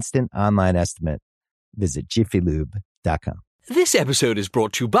an instant online estimate, visit jiffylube.com. This episode is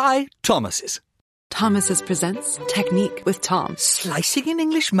brought to you by Thomas's. Thomas's presents Technique with Tom. Slicing an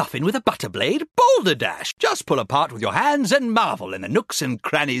English muffin with a butter blade? Boulder Dash. Just pull apart with your hands and marvel in the nooks and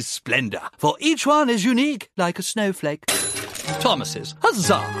crannies' splendor. For each one is unique like a snowflake. Thomas's.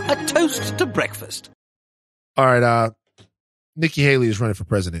 Huzzah! A toast to breakfast. All right, Nikki Haley is running for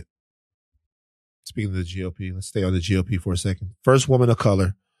president. Speaking of the GOP, let's stay on the GOP for a second. First woman of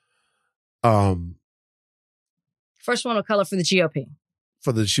color. First woman of color for the GOP.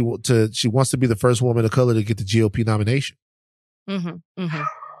 She wants to be the first woman of color to get the GOP nomination. Mm-hmm. Mm-hmm.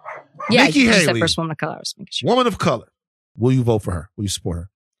 Yeah, Nikki you Haley, said first woman of color. I was making sure. Woman of color. Will you vote for her? Will you support her?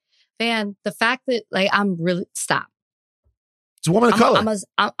 Man, the fact that I'm really stop. It's a woman of color.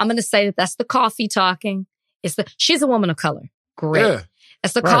 I'm going to say that that's the coffee talking. She's a woman of color. Great. Yeah,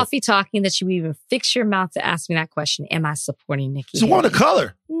 it's the coffee talking that you even fix your mouth to ask me that question. Am I supporting Nikki? She's a woman of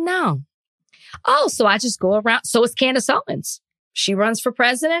color. No. Oh, so I just go around. So is Candace Owens. She runs for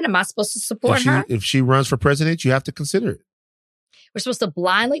president. Am I supposed to support her? If she runs for president, you have to consider it. We're supposed to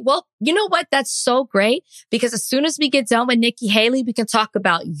blindly. Well, you know what? That's so great because as soon as we get done with Nikki Haley, we can talk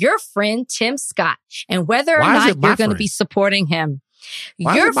about your friend, Tim Scott, and whether or not you're going to be supporting him.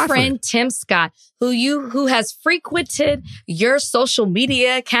 Your friend, Tim Scott, who has frequented your social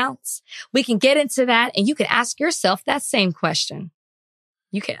media accounts. We can get into that and you can ask yourself that same question.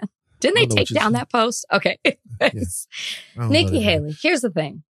 You can. Didn't they take down that post? Okay. Yes. Nikki Haley. Here's the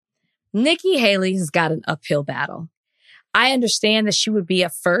thing. Nikki Haley has got an uphill battle. I understand that she would be a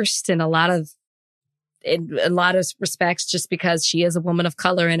first in a lot of respects just because she is a woman of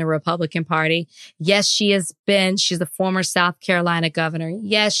color in a Republican Party. Yes, she's a former South Carolina governor.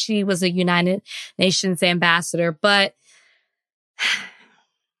 Yes, she was a United Nations ambassador, but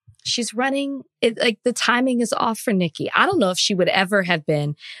she's running the timing is off for Nikki. I don't know if she would ever have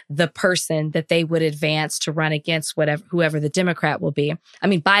been the person that they would advance to run against whoever the Democrat will be. I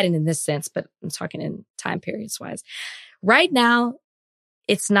mean, Biden in this sense, but I'm talking in time periods wise. Right now,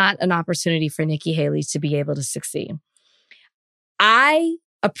 it's not an opportunity for Nikki Haley to be able to succeed. I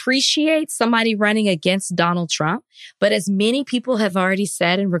appreciate somebody running against Donald Trump, but as many people have already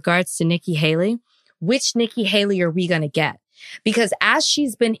said in regards to Nikki Haley, which Nikki Haley are we going to get? Because as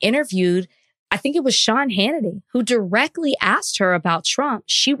she's been interviewed, I think it was Sean Hannity who directly asked her about Trump.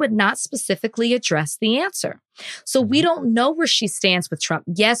 She would not specifically address the answer. So we don't know where she stands with Trump.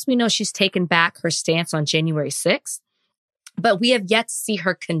 Yes, we know she's taken back her stance on January 6th. But we have yet to see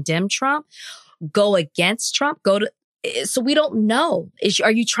her condemn Trump, go against Trump, so we don't know.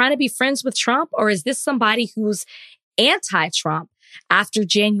 Are you trying to be friends with Trump or is this somebody who's anti-Trump after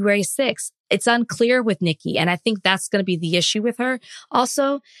January 6th? It's unclear with Nikki. And I think that's going to be the issue with her.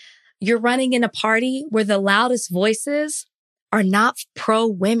 Also, you're running in a party where the loudest voices are not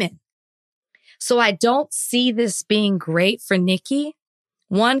pro-women. So I don't see this being great for Nikki.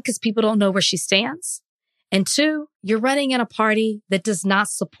 One, because people don't know where she stands. And two, you're running in a party that does not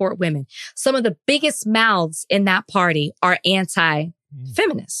support women. Some of the biggest mouths in that party are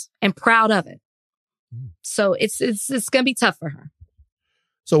anti-feminist and proud of it. So it's going to be tough for her.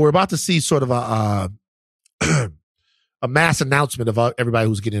 So we're about to see sort of a mass announcement of everybody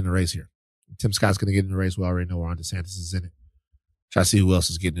who's getting in the race here. Tim Scott's going to get in the race. We already know Ron DeSantis is in it. Try to see who else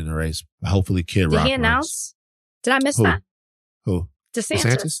is getting in the race. Hopefully Kid Rock. Did he announce? Did I miss that? Who?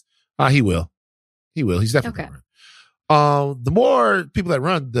 DeSantis? He will. He will. He's definitely going to run. The more people that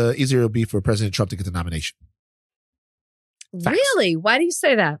run, the easier it'll be for President Trump to get the nomination. Facts. Really? Why do you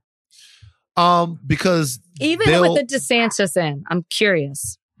say that? Because even with the DeSantis in, I'm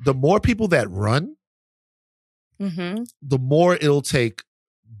curious. The more people that run, the more it'll take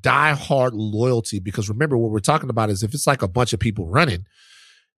diehard loyalty. Because remember, what we're talking about is if it's like a bunch of people running,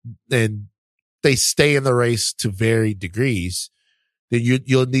 then they stay in the race to varied degrees. Then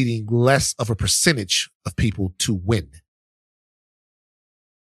you're needing less of a percentage of people to win.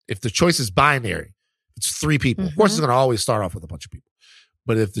 If the choice is binary, it's 3 people. Of course, it's going to always start off with a bunch of people.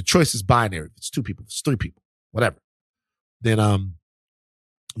 But if the choice is binary, if it's 2 people, it's 3 people, whatever, then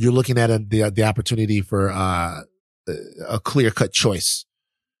you're looking at the opportunity for a clear-cut choice.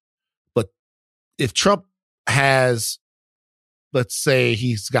 But if Trump has, let's say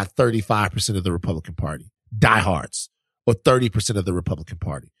he's got 35% of the Republican Party, diehards, or 30% of the Republican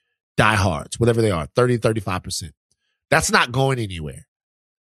Party, diehards, whatever they are, 30, 35%. That's not going anywhere.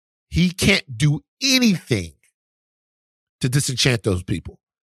 He can't do anything to disenchant those people.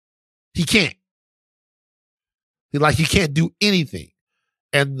 He can't. He can't do anything.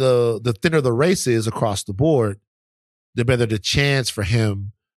 And the thinner the race is across the board, the better the chance for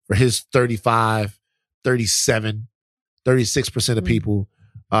him, for his 35, 37, 36% of people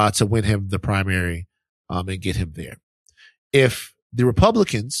to win him the primary and get him there. If the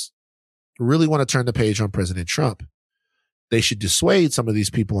Republicans really want to turn the page on President Trump, they should dissuade some of these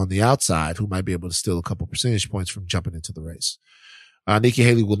people on the outside who might be able to steal a couple percentage points from jumping into the race. Nikki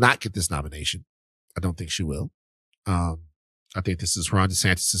Haley will not get this nomination. I don't think she will. I think this is Ron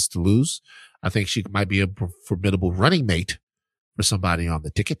DeSantis to lose. I think she might be a formidable running mate for somebody on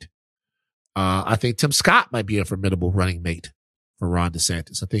the ticket. I think Tim Scott might be a formidable running mate for Ron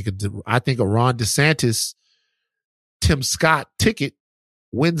DeSantis. I think a Ron DeSantis, Tim Scott ticket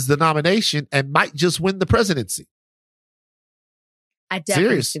wins the nomination and might just win the presidency. I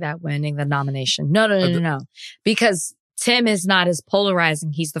definitely see that winning the nomination. No. Because Tim is not as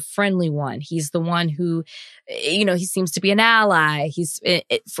polarizing. He's the friendly one. He's the one who, he seems to be an ally.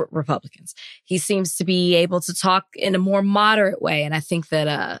 For Republicans. He seems to be able to talk in a more moderate way. And I think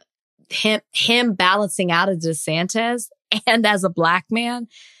that him balancing out a DeSantis and as a black man,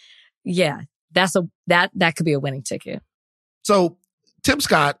 yeah, that could be a winning ticket. So Tim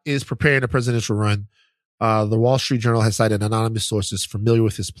Scott is preparing a presidential run. The Wall Street Journal has cited anonymous sources familiar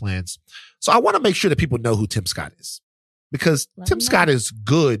with his plans. So I want to make sure that people know who Tim Scott is, because Tim Scott is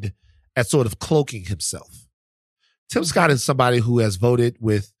good at sort of cloaking himself. Tim Scott is somebody who has voted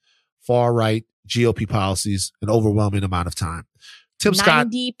with far right GOP policies an overwhelming amount of time. Tim Scott,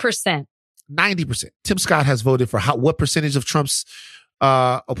 90%. Tim Scott has voted for what percentage of Trump's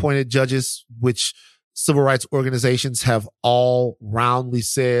appointed judges, which civil rights organizations have all roundly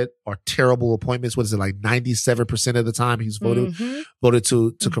said are terrible appointments. What is it, like 97% of the time he's voted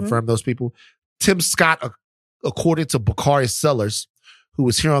to confirm those people? Tim Scott, according to Bakari Sellers, who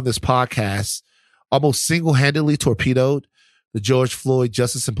was here on this podcast, almost single-handedly torpedoed the George Floyd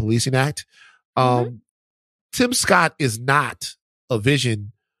Justice and Policing Act. Tim Scott is not a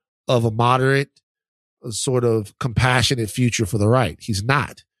vision of a moderate, sort of compassionate future for the right. He's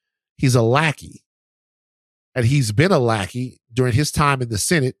not. He's a lackey. And he's been a lackey during his time in the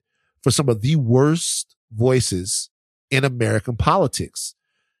Senate for some of the worst voices in American politics.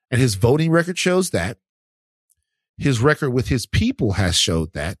 And his voting record shows that. His record with his people has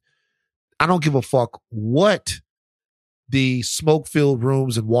showed that. I don't give a fuck what the smoke-filled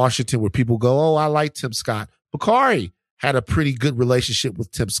rooms in Washington where people go, oh, I like Tim Scott. Bakari had a pretty good relationship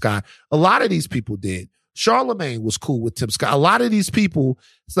with Tim Scott. A lot of these people did. Charlemagne was cool with Tim Scott. A lot of these people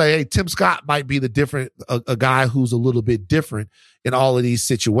say, hey, Tim Scott might be a guy who's a little bit different in all of these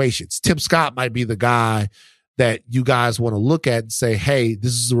situations. Tim Scott might be the guy that you guys want to look at and say, hey,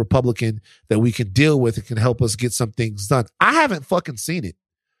 this is a Republican that we can deal with and can help us get some things done. I haven't fucking seen it.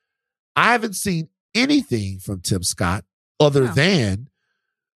 I haven't seen anything from Tim Scott other than,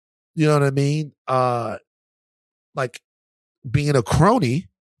 you know what I mean? Like being a crony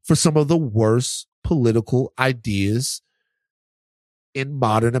for some of the worst political ideas in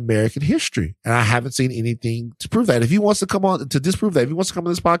modern American history. And I haven't seen anything to prove that. If he wants to come on to disprove that, if he wants to come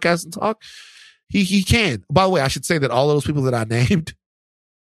on this podcast and talk, he can. By the way, I should say that all of those people that I named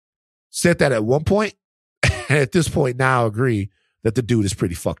said that at one point, and at this point now agree that the dude is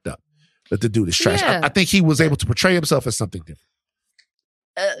pretty fucked up, that the dude is trash. Yeah. I think he was able to portray himself as something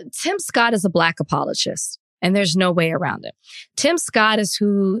different. Tim Scott is a black apologist, and there's no way around it. Tim Scott is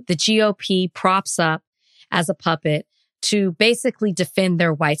who the GOP props up as a puppet to basically defend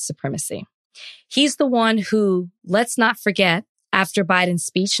their white supremacy. He's the one who, let's not forget, after Biden's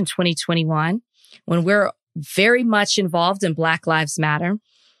speech in 2021, when we're very much involved in Black Lives Matter,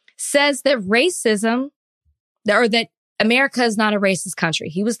 says that racism, or that America is not a racist country.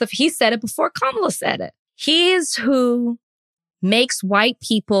 He said it before Kamala said it. He is who makes white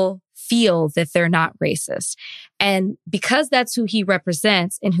people feel that they're not racist. And because that's who he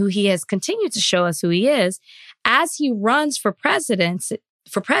represents and who he has continued to show us who he is, as he runs for president,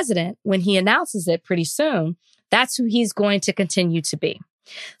 when he announces it pretty soon, that's who he's going to continue to be.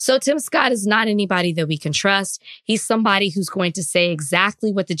 So Tim Scott is not anybody that we can trust. He's somebody who's going to say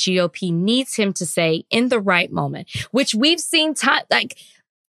exactly what the GOP needs him to say in the right moment, which we've seen time. Like,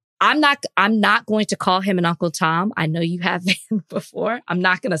 I'm not going to call him an Uncle Tom. I know you have been before. I'm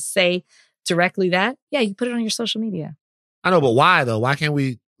not going to say directly that. Yeah, you put it on your social media. I know, but why though? Why can't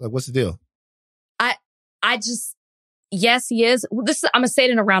we? Like, what's the deal? Yes, he is. I'm going to say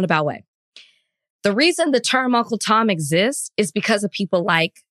it in a roundabout way. The reason the term Uncle Tom exists is because of people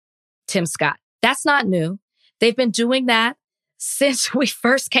like Tim Scott. That's not new. They've been doing that since we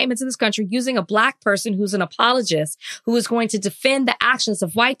first came into this country, using a black person who's an apologist, who is going to defend the actions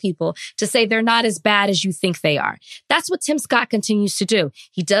of white people to say they're not as bad as you think they are. That's what Tim Scott continues to do.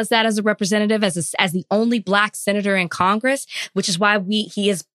 He does that as a representative, as the only black senator in Congress, which is why he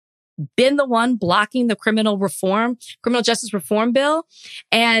has been the one blocking the criminal justice reform bill.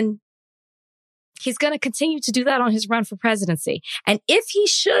 And he's going to continue to do that on his run for presidency. And if he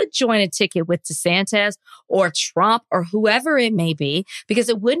should join a ticket with DeSantis or Trump or whoever it may be, because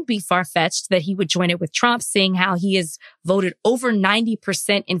it wouldn't be far-fetched that he would join it with Trump, seeing how he has voted over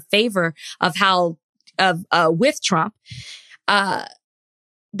 90% in favor with Trump.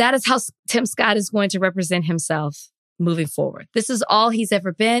 That is how Tim Scott is going to represent himself moving forward. This is all he's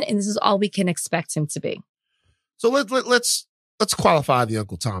ever been, and this is all we can expect him to be. So let's qualify the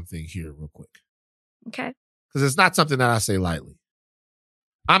Uncle Tom thing here real quick. Okay. Because it's not something that I say lightly.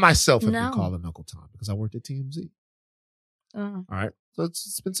 I myself have No. been called an Uncle Tom because I worked at TMZ. Oh. All right. So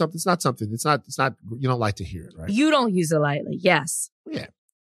it's been something. It's not something. It's not, you don't like to hear it, right? You don't use it lightly. Yes. Yeah.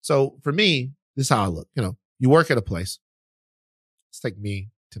 So for me, this is how I look. You work at a place. Let's take me,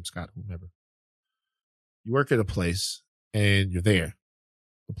 Tim Scott, whomever. You work at a place and you're there.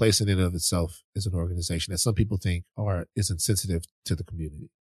 The place in and of itself is an organization that some people think is insensitive to the community.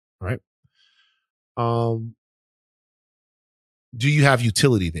 Right? Do you have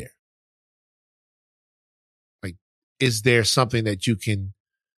utility there? Like, is there something that you can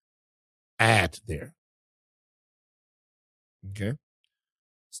add there? Okay.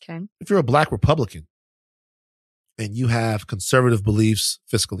 Okay. If you're a Black Republican and you have conservative beliefs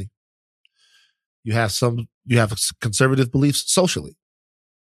fiscally, you have conservative beliefs socially,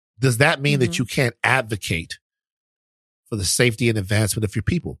 does that mean that you can't advocate for the safety and advancement of your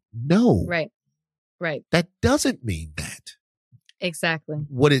people? No. Right. That doesn't mean that. Exactly.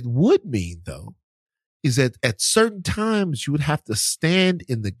 What it would mean, though, is that at certain times you would have to stand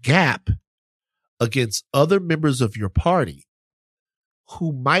in the gap against other members of your party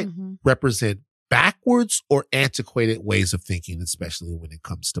who might represent backwards or antiquated ways of thinking, especially when it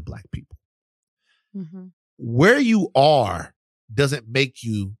comes to Black people. Where you are doesn't make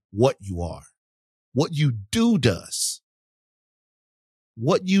you what you are. What you do does.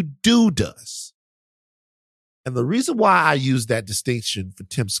 What you do does. And the reason why I use that distinction for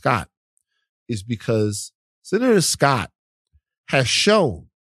Tim Scott is because Senator Scott has shown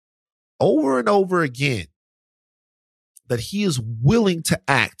over and over again that he is willing to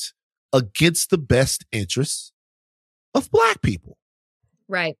act against the best interests of Black people.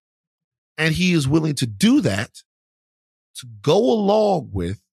 Right. And he is willing to do that to go along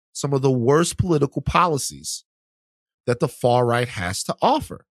with some of the worst political policies that the far right has to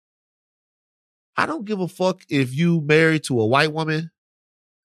offer. I don't give a fuck if you married to a white woman.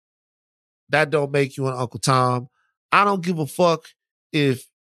 That don't make you an Uncle Tom. I don't give a fuck if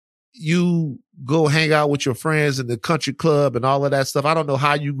you go hang out with your friends in the country club and all of that stuff. I don't know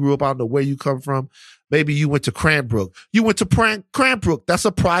how you grew up. I don't know where you come from. Maybe you went to Cranbrook. You went to Cranbrook. That's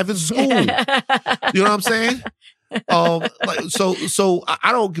a private school. You know what I'm saying? So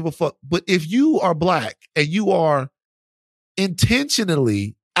I don't give a fuck. But if you are Black and you are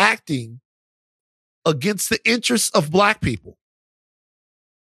intentionally acting against the interests of Black people,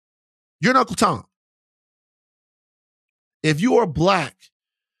 you're an Uncle Tom. If you are Black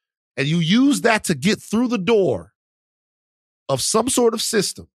and you use that to get through the door of some sort of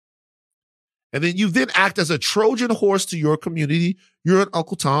system, and then you then act as a Trojan horse to your community, you're an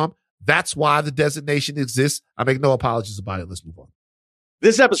Uncle Tom. That's why the designation exists. I make no apologies about it. Let's move on.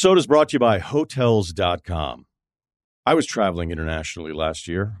 This episode is brought to you by Hotels.com. I was traveling internationally last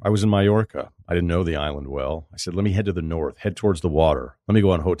year. I was in Mallorca. I didn't know the island well. I said, let me head to the north, head towards the water. Let me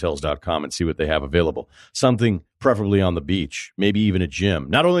go on Hotels.com and see what they have available. Something preferably on the beach, maybe even a gym.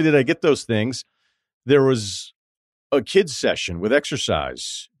 Not only did I get those things, there was a kids session with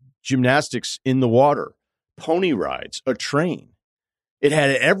exercise, gymnastics in the water, pony rides, a train. It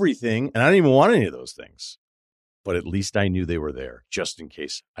had everything, and I didn't even want any of those things. But at least I knew they were there, just in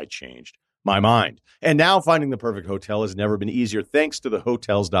case I changed my mind. And now finding the perfect hotel has never been easier thanks to the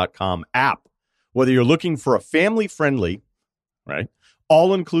Hotels.com app. Whether you're looking for a family-friendly, right,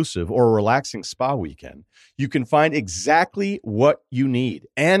 all-inclusive or a relaxing spa weekend, you can find exactly what you need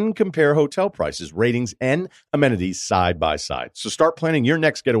and compare hotel prices, ratings, and amenities side by side. So start planning your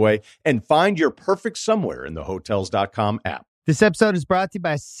next getaway and find your perfect somewhere in the Hotels.com app. This episode is brought to you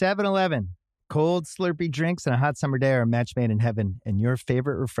by 7-Eleven. Cold, slurpy drinks and a hot summer day are a match made in heaven, and your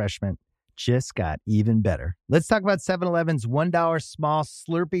favorite refreshment just got even better. Let's talk about 7-Eleven's $1 small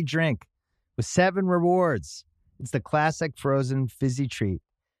slurpy drink with 7 rewards. It's the classic frozen fizzy treat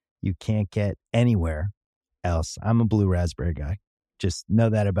you can't get anywhere else. I'm a blue raspberry guy. Just know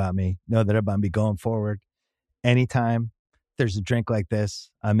that about me. Know that about me going forward. Anytime there's a drink like this,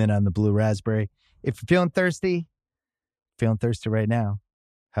 I'm in on the blue raspberry. If you're feeling thirsty right now,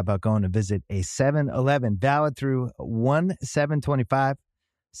 how about going to visit a 7-Eleven valid through 1/7/25?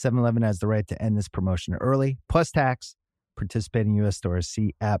 7-Eleven has the right to end this promotion early, plus tax. Participating U.S. stores.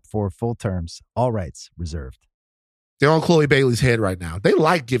 See app for full terms. All rights reserved. They're on Chloe Bailey's head right now. They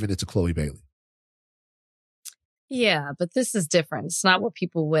like giving it to Chloe Bailey. Yeah, but this is different. It's not what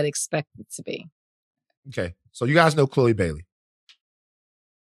people would expect it to be. Okay, so you guys know Chloe Bailey.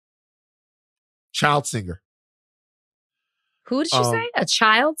 Child singer. Who did you say? A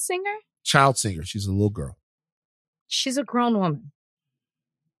child singer? Child singer. She's a little girl. She's a grown woman.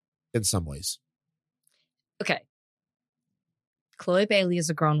 In some ways. Okay. Chloe Bailey is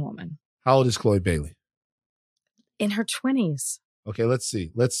a grown woman. How old is Chloe Bailey? In her 20s. Okay, let's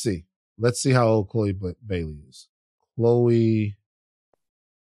see. Let's see how old Chloe Bailey is. Chloe.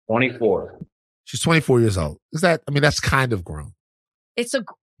 24. She's 24 years old. That's kind of grown. It's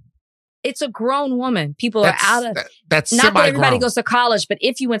a grown woman. People are out of, that's not that everybody semi-grown. goes to college, but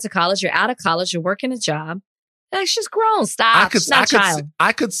if you went to college, you're out of college, you're working a job. She's grown. Stop. She's not a child.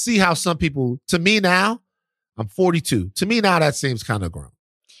 I could see how some people, to me now, I'm 42. To me now, that seems kind of grown.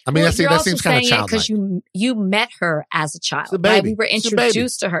 That seems kind of childlike. Because you met her as a child. It's a baby. Right? We were It's a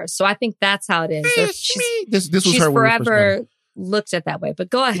introduced to her. So I think that's how it is. This was she's her when we first met her. forever looked at that way. But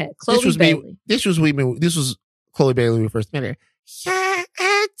go ahead. Chloe Bailey. This was Chloe Bailey when we first met her.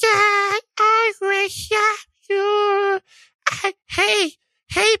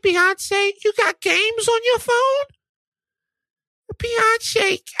 Hey, Beyonce, you got games on your phone?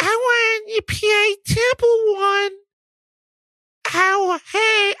 Beyonce, I want your PA Temple one.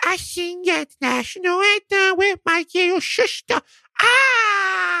 Hey, I sing that national anthem with my little sister.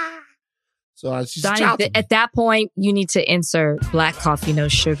 So she's Donnie, a child. at that point, you need to insert black coffee, no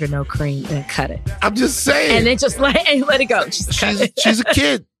sugar, no cream, and cut it. I'm just saying. And then just let it go. She's a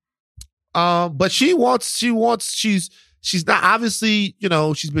kid. But she's not, obviously,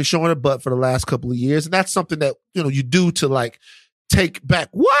 she's been showing her butt for the last couple of years. And that's something that, you do to like take back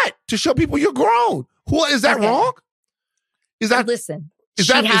what? To show people you're grown. Is that wrong? Listen,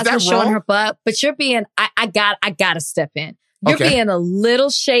 she has been showing her butt, but you're being, I gotta step in. You're being a little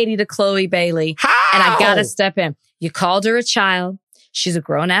shady to Chloe Bailey. How? And I gotta step in. You called her a child. She's a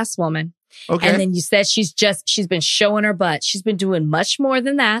grown ass woman. Okay. And then you said she's been showing her butt. She's been doing much more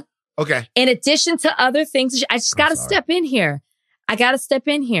than that. Okay. In addition to other things, I just gotta step in here. I gotta step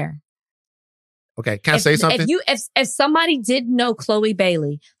in here. Okay. Can I say something? If somebody did know Chloe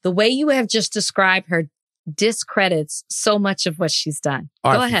Bailey, the way you have just described her discredits so much of what she's done.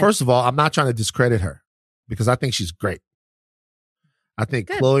 All Go right. ahead. First of all, I'm not trying to discredit her because I think she's great. I think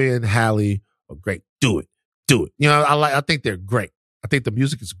Chloe and Halle are great. Do it. I think they're great. I think the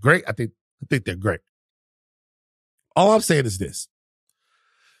music is great. I think they're great. All I'm saying is this.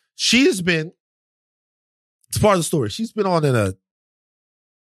 She has been, it's part of the story. She's been on an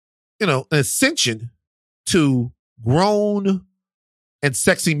ascension to grown and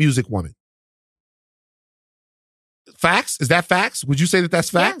sexy music woman. Facts? Is that facts? Would you say that that's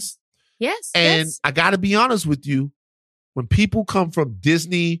facts? Yes. And I got to be honest with you. When people come from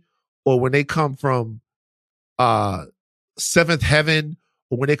Disney or when they come from Seventh Heaven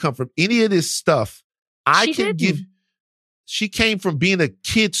or when they come from any of this stuff, she came from being a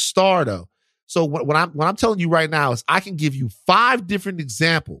kid star though. So what I'm telling you right now is I can give you 5 different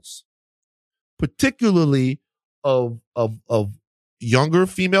examples, particularly of younger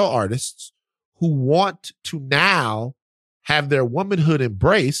female artists who want to now have their womanhood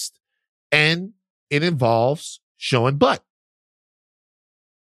embraced, and it involves showing butt.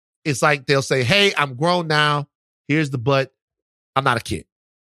 It's like they'll say, hey, I'm grown now. Here's the butt. I'm not a kid.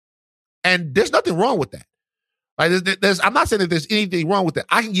 And there's nothing wrong with that. Right? I'm not saying that there's anything wrong with that.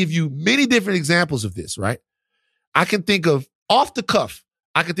 I can give you many different examples of this, right? I can think of, off the cuff,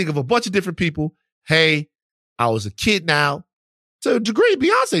 I can think of a bunch of different people. Hey, I was a kid now. To a degree,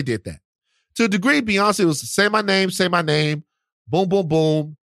 Beyonce did that. To a degree, Beyonce was say my name, boom, boom,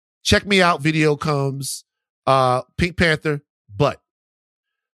 boom. Check me out video comes. Pink Panther, but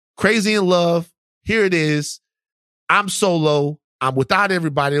Crazy in Love, here it is. I'm solo. I'm without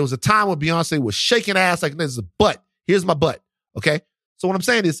everybody. There was a time when Beyonce was shaking ass like this is a butt. Here's my butt. Okay. So what I'm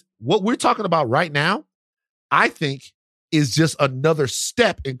saying is what we're talking about right now, I think is just another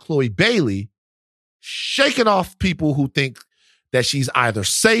step in Chloe Bailey shaking off people who think that she's either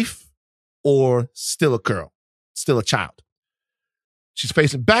safe or still a girl, still a child. She's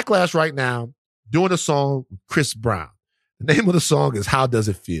facing backlash right now, doing a song with Chris Brown. The name of the song is How Does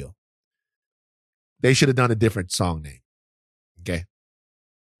It Feel? They should have done a different song name. Okay?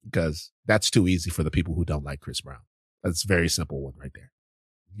 Because that's too easy for the people who don't like Chris Brown. That's a very simple one right there.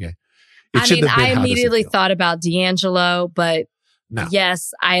 Okay? I immediately thought about D'Angelo, but no.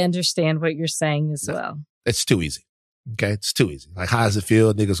 Yes, I understand what you're saying as well. It's too easy. Okay? It's too easy. Like, how does it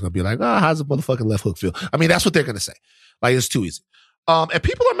feel? Niggas gonna be like, oh, how's the motherfucking left hook feel? I mean, that's what they're gonna say. Like, it's too easy. And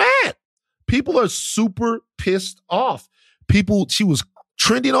people are mad. People are super pissed off. She was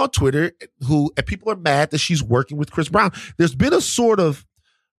trending on Twitter and people are mad that she's working with Chris Brown. There's been a sort of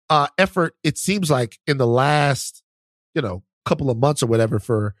effort, it seems like, in the last, couple of months or whatever,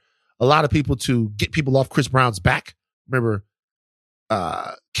 for a lot of people to get people off Chris Brown's back. Remember,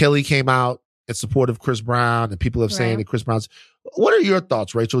 Kelly came out in support of Chris Brown, and people have saying Right. that Chris Brown's. What are your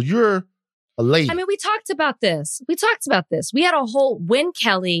thoughts, Rachel? You're a lady. I mean, we talked about this. We had a whole, when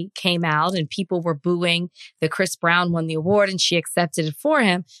Kelly came out and people were booing that Chris Brown won the award and she accepted it for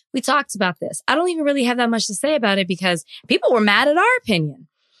him. We talked about this. I don't even really have that much to say about it because people were mad at our opinion.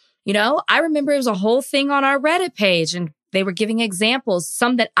 You know, I remember it was a whole thing on our Reddit page and they were giving examples,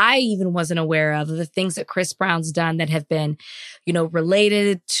 some that I even wasn't aware of the things that Chris Brown's done that have been, you know,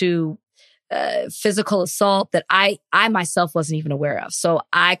 related to physical assault that I myself wasn't even aware of. So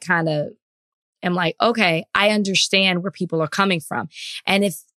I kind of am like, okay, I understand where people are coming from. And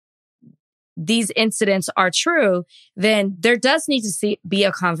if these incidents are true, then there does need to be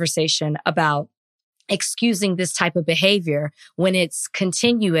a conversation about excusing this type of behavior when it's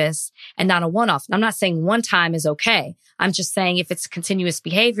continuous and not a one-off. And I'm not saying one time is okay. I'm just saying if it's continuous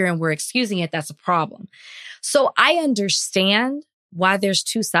behavior and we're excusing it, that's a problem. So I understand why there's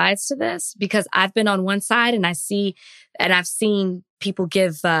two sides to this because I've been on one side and I've seen people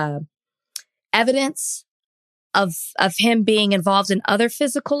give evidence of him being involved in other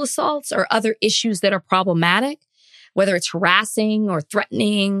physical assaults or other issues that are problematic, whether it's harassing or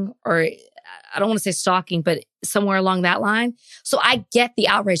threatening or I don't want to say stalking, but somewhere along that line. So I get the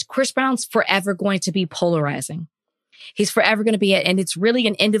outrage. Chris Brown's forever going to be polarizing. He's forever going to be it. And it's really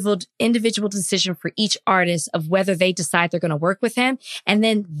an individual decision for each artist of whether they decide they're going to work with him. And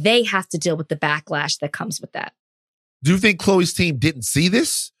then they have to deal with the backlash that comes with that. Do you think Chloe's team didn't see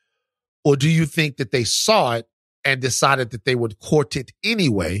this? Or do you think that they saw it and decided that they would court it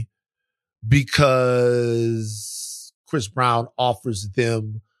anyway because Chris Brown offers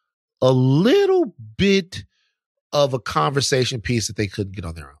them a little bit of a conversation piece that they couldn't get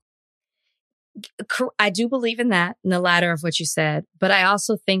on their own? I do believe in that, in the latter of what you said. But I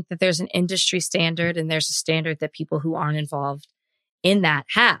also think that there's an industry standard and there's a standard that people who aren't involved in that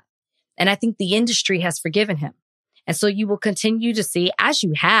have. And I think the industry has forgiven him. And so you will continue to see, as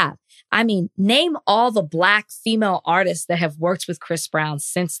you have, I mean, name all the Black female artists that have worked with Chris Brown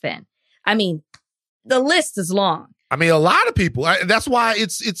since then. I mean, the list is long. I mean, a lot of people. That's why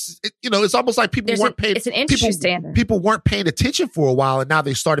it's almost like people weren't paying. It's an industry standard. People weren't paying attention for a while, and now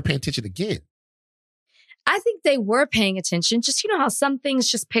they started paying attention again. I think they were paying attention. Just, you know how some things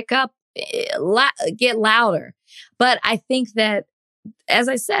just pick up, get louder. But I think that, as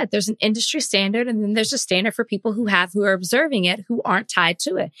I said, there's an industry standard and then there's a standard for people who are observing it, who aren't tied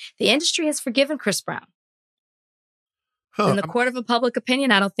to it. The industry has forgiven Chris Brown. In the court of a public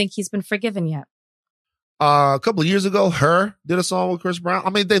opinion, I don't think he's been forgiven yet. A couple of years ago, Her did a song with Chris Brown.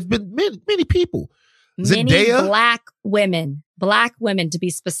 I mean, there's been many people. Many Zendaya? black women to be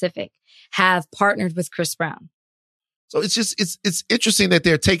specific, have partnered with Chris Brown. So it's interesting that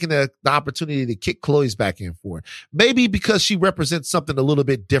they're taking the opportunity to kick Chloe's back in for it. Maybe because she represents something a little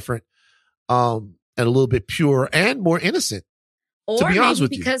bit different, and a little bit pure and more innocent. To be honest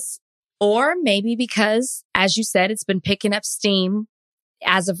with you. Or maybe because, as you said, it's been picking up steam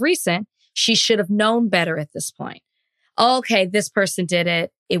as of recent. She should have known better at this point. Okay, this person did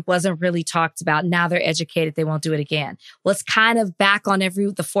it. It wasn't really talked about. Now they're educated. They won't do it again. Well, it's kind of back on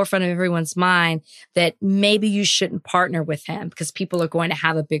the forefront of everyone's mind that maybe you shouldn't partner with him because people are going to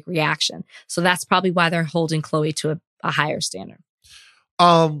have a big reaction. So that's probably why they're holding Chloe to a higher standard.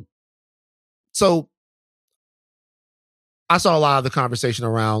 So I saw a lot of the conversation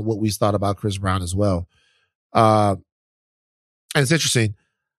around what we thought about Chris Brown as well. And it's interesting.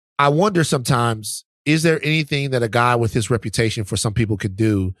 I wonder sometimes, is there anything that a guy with his reputation for some people could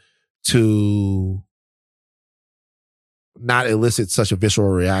do to not elicit such a visceral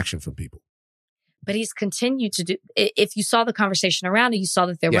reaction from people? But he's continued to do, if you saw the conversation around it, you saw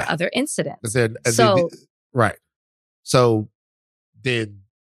that there were other incidents. Right. So then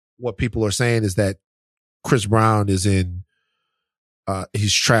what people are saying is that Chris Brown is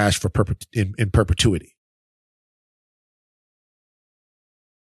he's trash for in perpetuity.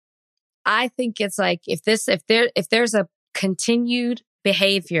 I think it's like if there's a continued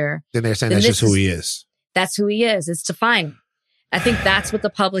behavior, then they're saying that's just who he is. That's who he is. It's defining. I think that's what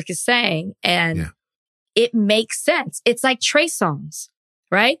the public is saying, and it makes sense. It's like Trey Songz,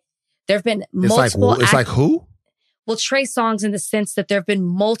 right? There have been multiple. It's like who? Well, Trey Songz, in the sense that there have been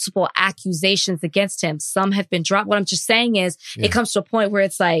multiple accusations against him. Some have been dropped. What I'm just saying is, it comes to a point where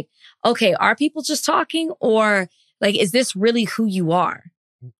it's like, okay, are people just talking, or like, is this really who you are?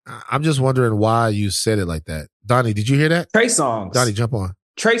 I'm just wondering why you said it like that. Donnie, did you hear that? Trey Songz. Donnie, jump on.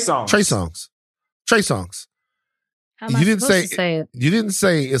 Trey Songz. How am I supposed to say it? You didn't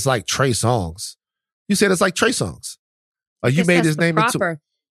say it's like Trey Songz. You said it's like Trey Songz. You made his name into...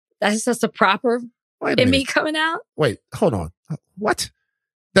 That's just the proper in me coming out? Wait, hold on. What?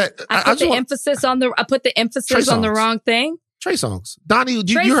 I put the emphasis on the wrong thing. Trey Songz. Donnie,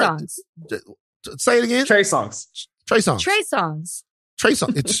 Trey you Songz. Say it again. Trey Songz. Trey Songz. Trey Songz. Trey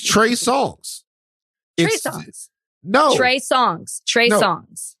Songz. It's Trey Songz. Trey It's- Songz. No. Trey Songz. Trey No.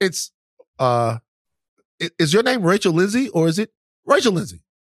 Songz. It's is your name Rachel Lindsay or is it Rachel Lindsay?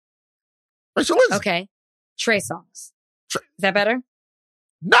 Rachel Lindsay. Okay. Trey Songz. Is that better?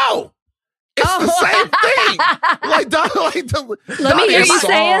 No. It's the same thing. Let me hear you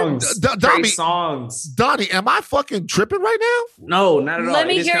say it. Donnie, Songs. Donnie, am I fucking tripping right now? No, not at all. Let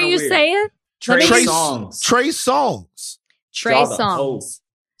me hear you say it. Trey Trey Songs. Trey Songs. Trey Songz.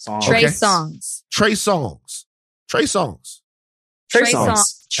 Trey Songz. Trey Songs. Trey Songs. Trey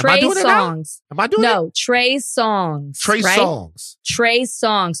Songs. Am I Trey doing it now? Songs. Am I doing it? No, Trey Songs. Trey right? Songs. Trey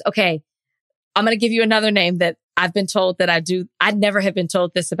Songs. Okay. I'm going to give you another name that I've been told that I do. I never have been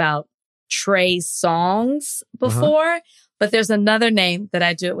told this about Trey Songs before, but there's another name that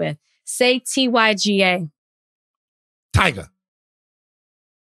I do it with. Say Tyga. Tyga.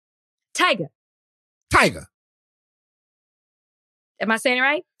 Tyga. Tyga. Am I saying it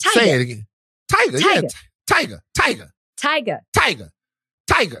right? Tyga. Say it again. Tyga. Yeah. Tyga. Tyga. Tyga. Tyga. Tyga.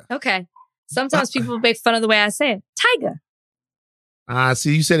 Tyga. Okay. Sometimes people make fun of the way I say it. Tyga.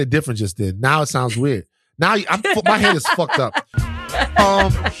 See, you said it different just then. Now it sounds weird. Now my head is fucked up.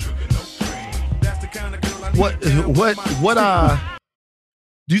 What do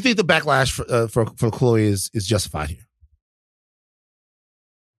you think the backlash for Chloe is justified here?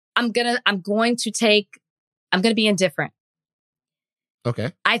 I'm going to be indifferent.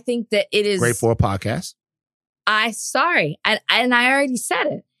 Okay. I think that it is Great for a podcast. And I already said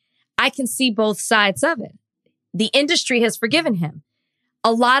it. I can see both sides of it. The industry has forgiven him.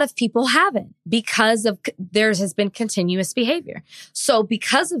 A lot of people haven't because of there has been continuous behavior. So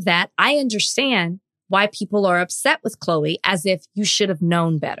because of that, I understand why people are upset with Chloe as if you should have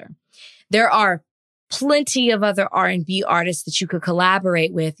known better. There are plenty of other R&B artists that you could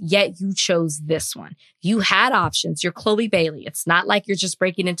collaborate with, yet you chose this one. You had options. You're Chloe Bailey. It's not like you're just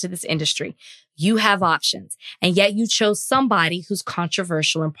breaking into this industry. You have options, and yet you chose somebody who's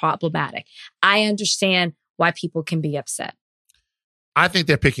controversial and problematic. I understand why people can be upset. I think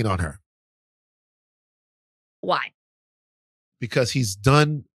they're picking on her. Why? Because he's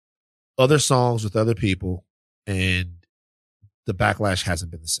done other songs with other people and the backlash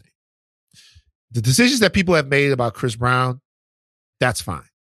hasn't been the same. The decisions that people have made about Chris Brown, that's fine. I'm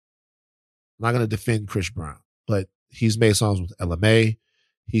not going to defend Chris Brown, but he's made songs with LMA.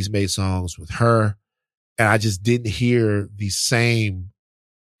 He's made songs with her. And I just didn't hear the same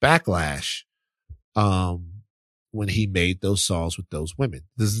backlash when he made those songs with those women.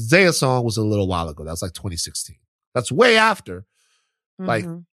 The Zaya song was a little while ago. That was like 2016. That's way after like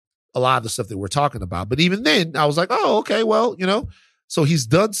a lot of the stuff that we're talking about. But even then, I was like, oh, okay, well, you know. So he's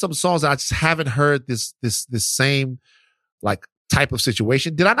done some songs that I just haven't heard this same like type of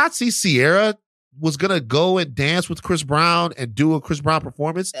situation. Did I not see Sierra was going to go and dance with Chris Brown and do a Chris Brown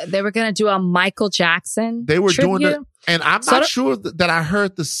performance? They were going to do a Michael Jackson They were tribute. doing it. And I'm not sure that I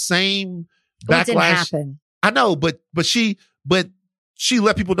heard the same backlash. It didn't happen. I know, but she let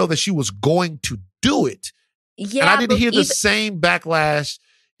people know that she was going to do it. Yeah, and I didn't but hear the same backlash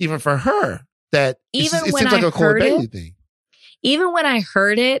even for her. That it seems like a Chloe Bailey thing. Even when I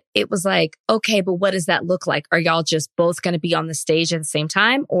heard it, it was like, okay, but what does that look like? Are y'all just both going to be on the stage at the same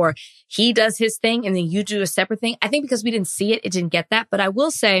time? Or he does his thing and then you do a separate thing? I think because we didn't see it, it didn't get that. But I will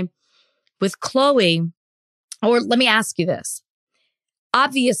say with Chloe, or let me ask you this.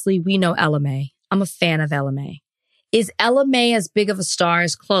 Obviously, we know LMA. I'm a fan of LMA. Is LMA as big of a star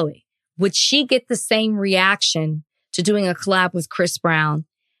as Chloe? Would she get the same reaction to doing a collab with Chris Brown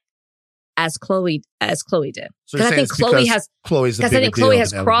as Chloe did? So I think Chloe has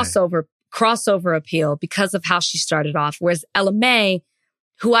crossover crossover appeal because of how she started off. Whereas LMA,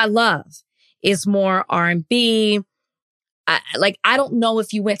 who I love, is more R&B. I don't know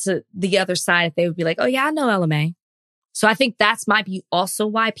if you went to the other side, if they would be like, oh yeah, I know LMA. So I think that's might be also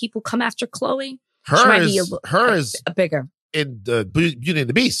why people come after Chloe. Her is a bigger in the Beauty and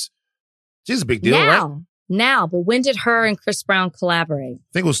the Beast. She's a big deal, right? Now, but when did her and Chris Brown collaborate?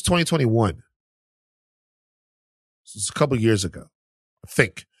 I think it was 2021. So it's a couple years ago. I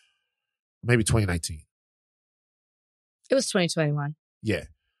think. Maybe 2019. It was 2021. Yeah.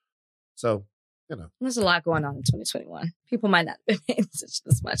 So, you know. There's a lot going on in 2021. People might not have been paying attention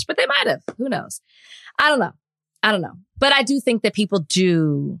this much, but they might have. Who knows? I don't know. But I do think that people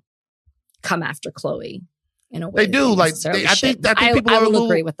do come after Chloe in a way. They do. Like, I think people are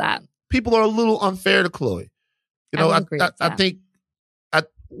agree with that. People are a little unfair to Chloe. You know, I think, I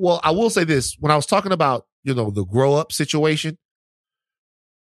will say this. When I was talking about, you know, the grow up situation,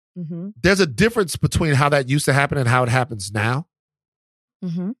 Mm-hmm. there's a difference between how that used to happen and how it happens now.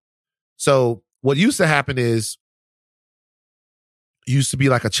 Mm-hmm. So what used to happen is you used to be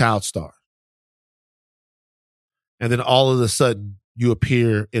like a child star. And then all of a sudden you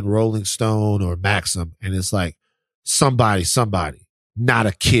appear in Rolling Stone or Maxim and it's like somebody, not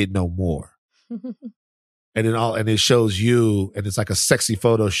a kid no more. And it shows you and it's like a sexy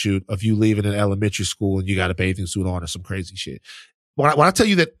photo shoot of you leaving an elementary school and you got a bathing suit on or some crazy shit. When I tell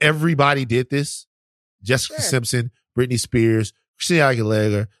you that everybody did this, Jessica Simpson, Britney Spears, Christina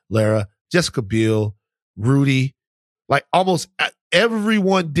Aguilera, Jessica Biel, Rudy, like almost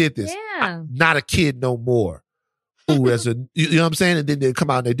everyone did this. Yeah. Not a kid no more. Ooh, you know what I'm saying? And then they come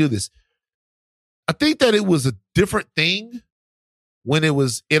out and they do this. I think that it was a different thing when it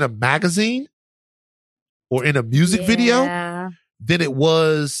was in a magazine or in a music video than it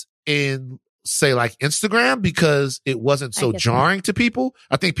was in, say, like Instagram, because it wasn't so jarring to people.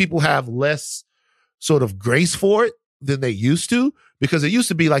 I think people have less sort of grace for it than they used to, because it used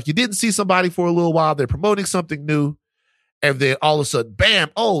to be like you didn't see somebody for a little while, they're promoting something new, and then all of a sudden, bam,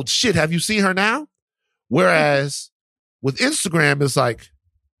 oh shit, have you seen her now? Whereas with Instagram, it's like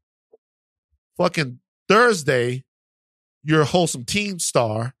fucking Thursday, you're a wholesome teen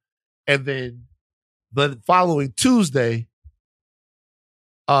star, and then the following Tuesday,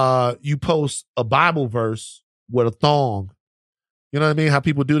 you post a Bible verse with a thong. You know what I mean? How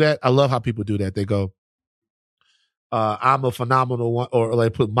people do that? I love how people do that. They go, I'm a phenomenal one, or they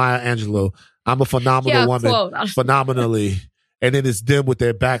put Maya Angelou, I'm a phenomenal woman, phenomenally. And then it's them with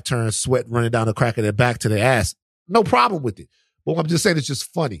their back turned, sweat running down the crack of their back to their ass. No problem with it. But I'm just saying it's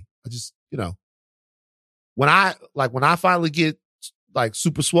just funny. I just, when I finally get like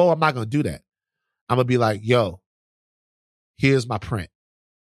super swole, I'm not going to do that. I'm going to be like, yo, here's my print.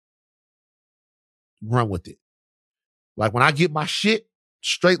 Run with it. Like when I get my shit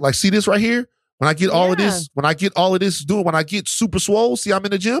straight, like see this right here? When I get all of this, when I get super swole, see I'm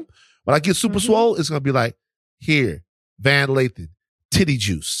in the gym. When I get super swole, it's going to be like, here, Van Lathan, titty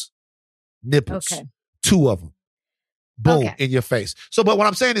juice, nipples, 2 of them. Boom, in your face. So, but what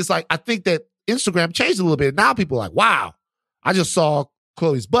I'm saying is like, I think that Instagram changed a little bit. Now people are like, wow, I just saw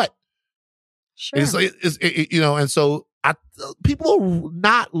Chloe's butt. Sure. And so people are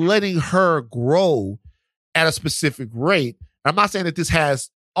not letting her grow at a specific rate. I'm not saying that this has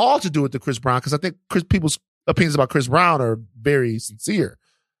all to do with the Chris Brown, because I think people's opinions about Chris Brown are very sincere.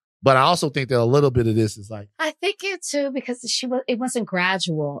 But I also think that a little bit of this is like, I think it too, because it wasn't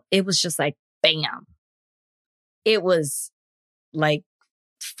gradual. It was just like, bam. It was like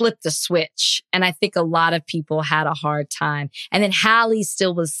flip the switch. And I think a lot of people had a hard time. And then Halle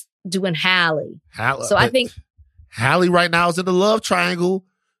still was doing Halle. So I think Halle right now is in the love triangle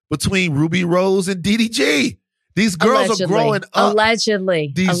between Ruby Rose and DDG. These girls are growing up.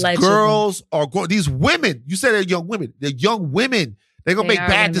 Allegedly. These girls are growing. These women, you said they're young women. They're young women. They're going to make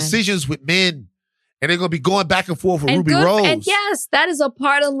bad decisions with men. And they're going to be going back and forth with Ruby Rose. And yes, that is a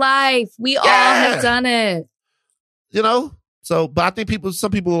part of life. We all have done it. So, but I think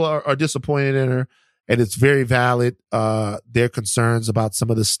some people are disappointed in her, and it's very valid. Their concerns about some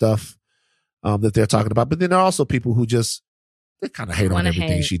of the stuff that they're talking about. But then there are also people who they kind of hate on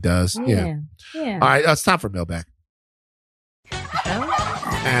everything she does. Yeah. All right. It's time for mailbag.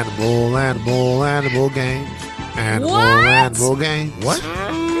 Animal game. Animal game. What?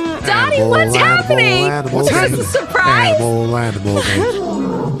 Donnie, what's happening? Was this a surprise? Animal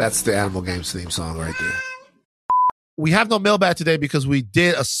game. That's the Animal Games theme song right there. We have no mailbag today because we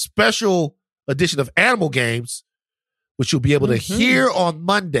did a special edition of Animal Games, which you'll be able to hear on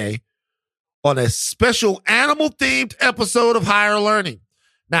Monday on a special animal-themed episode of Higher Learning.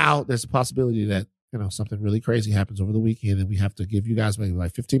 Now, there's a possibility that, something really crazy happens over the weekend and we have to give you guys maybe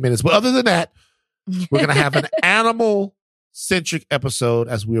like 15 minutes. But other than that, we're going to have an animal-centric episode,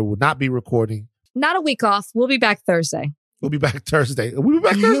 as we will not be recording. Not a week off. We'll be back Thursday. We'll be back Thursday. Will we be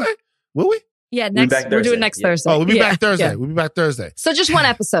back Thursday? Will we? Yeah, we're doing next Thursday. Oh, we'll be back Thursday. Yeah. We'll be back Thursday. So just one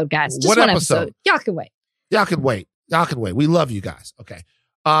episode, guys. Just one episode. Y'all can wait. Y'all can wait. We love you guys. Okay.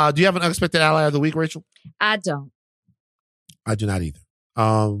 Do you have an unexpected ally of the week, Rachel? I don't. I do not either.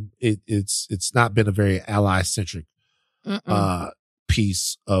 It's not been a very ally-centric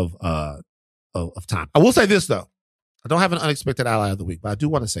piece of time. I will say this though. I don't have an unexpected ally of the week, but I do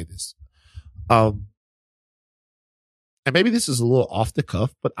want to say this. And maybe this is a little off the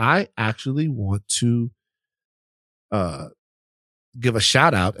cuff, but I actually want to give a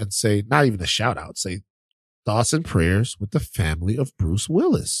shout out and say, not even a shout out, say thoughts and prayers with the family of Bruce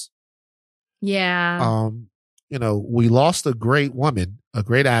Willis. Yeah. We lost a great woman, a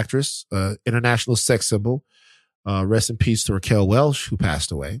great actress, international sex symbol, Rest in peace to Raquel Welch, who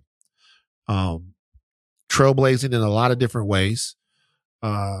passed away. Trailblazing in a lot of different ways.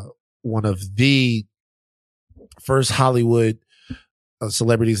 One of the first Hollywood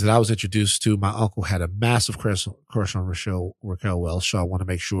celebrities that I was introduced to. My uncle had a massive crush on Raquel Welch. So I want to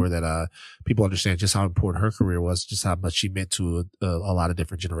make sure that people understand just how important her career was, just how much she meant to a lot of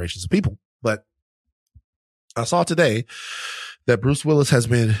different generations of people. But I saw today that Bruce Willis has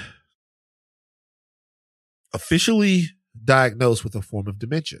been officially diagnosed with a form of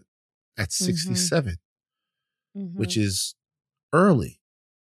dementia at 67, which is early.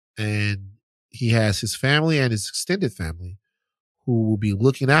 And he has his family and his extended family who will be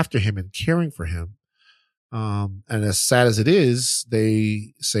looking after him and caring for him. And as sad as it is,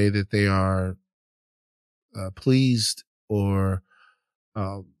 they say that they are pleased or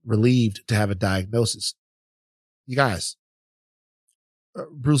relieved to have a diagnosis. You guys,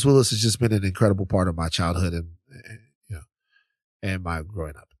 Bruce Willis has just been an incredible part of my childhood and my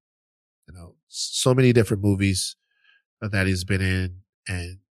growing up. So many different movies that he's been in,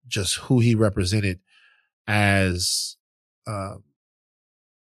 and just who he represented as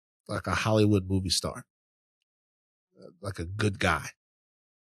like a Hollywood movie star, like a good guy.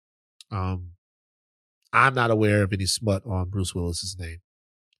 I'm not aware of any smut on Bruce Willis's name.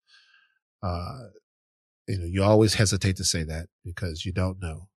 You always hesitate to say that because you don't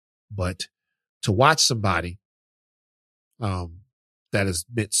know, but to watch somebody that has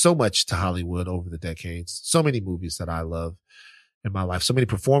meant so much to Hollywood over the decades, so many movies that I love in my life, so many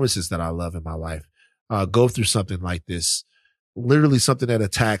performances that I love in my life, go through something like this, literally something that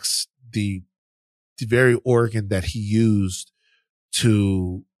attacks the very organ that he used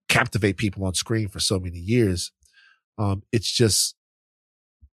to captivate people on screen for so many years. It's just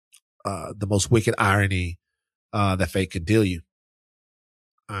the most wicked irony that fate could deal you.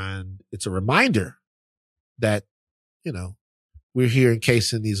 And it's a reminder that, we're here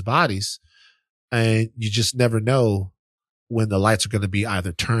encasing these bodies, and you just never know when the lights are going to be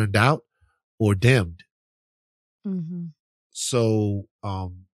either turned out or dimmed. So,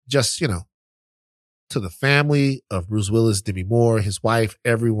 just, to the family of Bruce Willis, Demi Moore, his wife,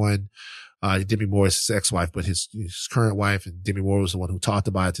 everyone, Demi Moore is his ex-wife, but his current wife, and Demi Moore was the one who talked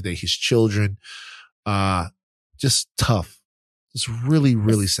about it today, his children, just tough. It's really,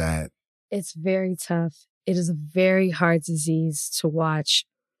 really sad. It's very tough. It is a very hard disease to watch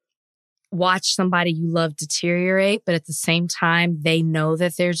somebody you love deteriorate, but at the same time, they know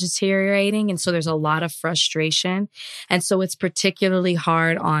that they're deteriorating. And so there's a lot of frustration. And so it's particularly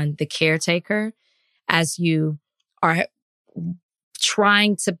hard on the caretaker as you are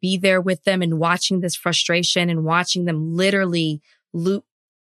trying to be there with them and watching this frustration and watching them literally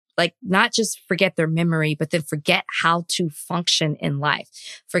not just forget their memory, but then forget how to function in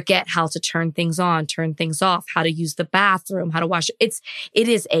life, forget how to turn things on, turn things off, how to use the bathroom, how to wash. It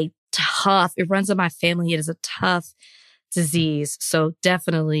is a tough, it runs in my family. It is a tough disease. So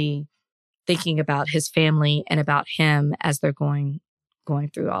definitely thinking about his family and about him as they're going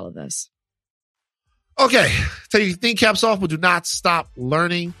through all of this. Okay. Take your thinking caps off, but do not stop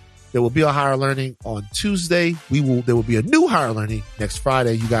learning. There will be a Higher Learning on Tuesday. There will be a new Higher Learning next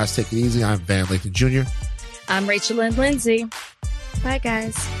Friday. You guys take it easy. I'm Van Lathan Jr. I'm Rachel Lynn Lindsay. Bye,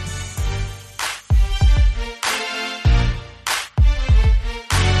 guys.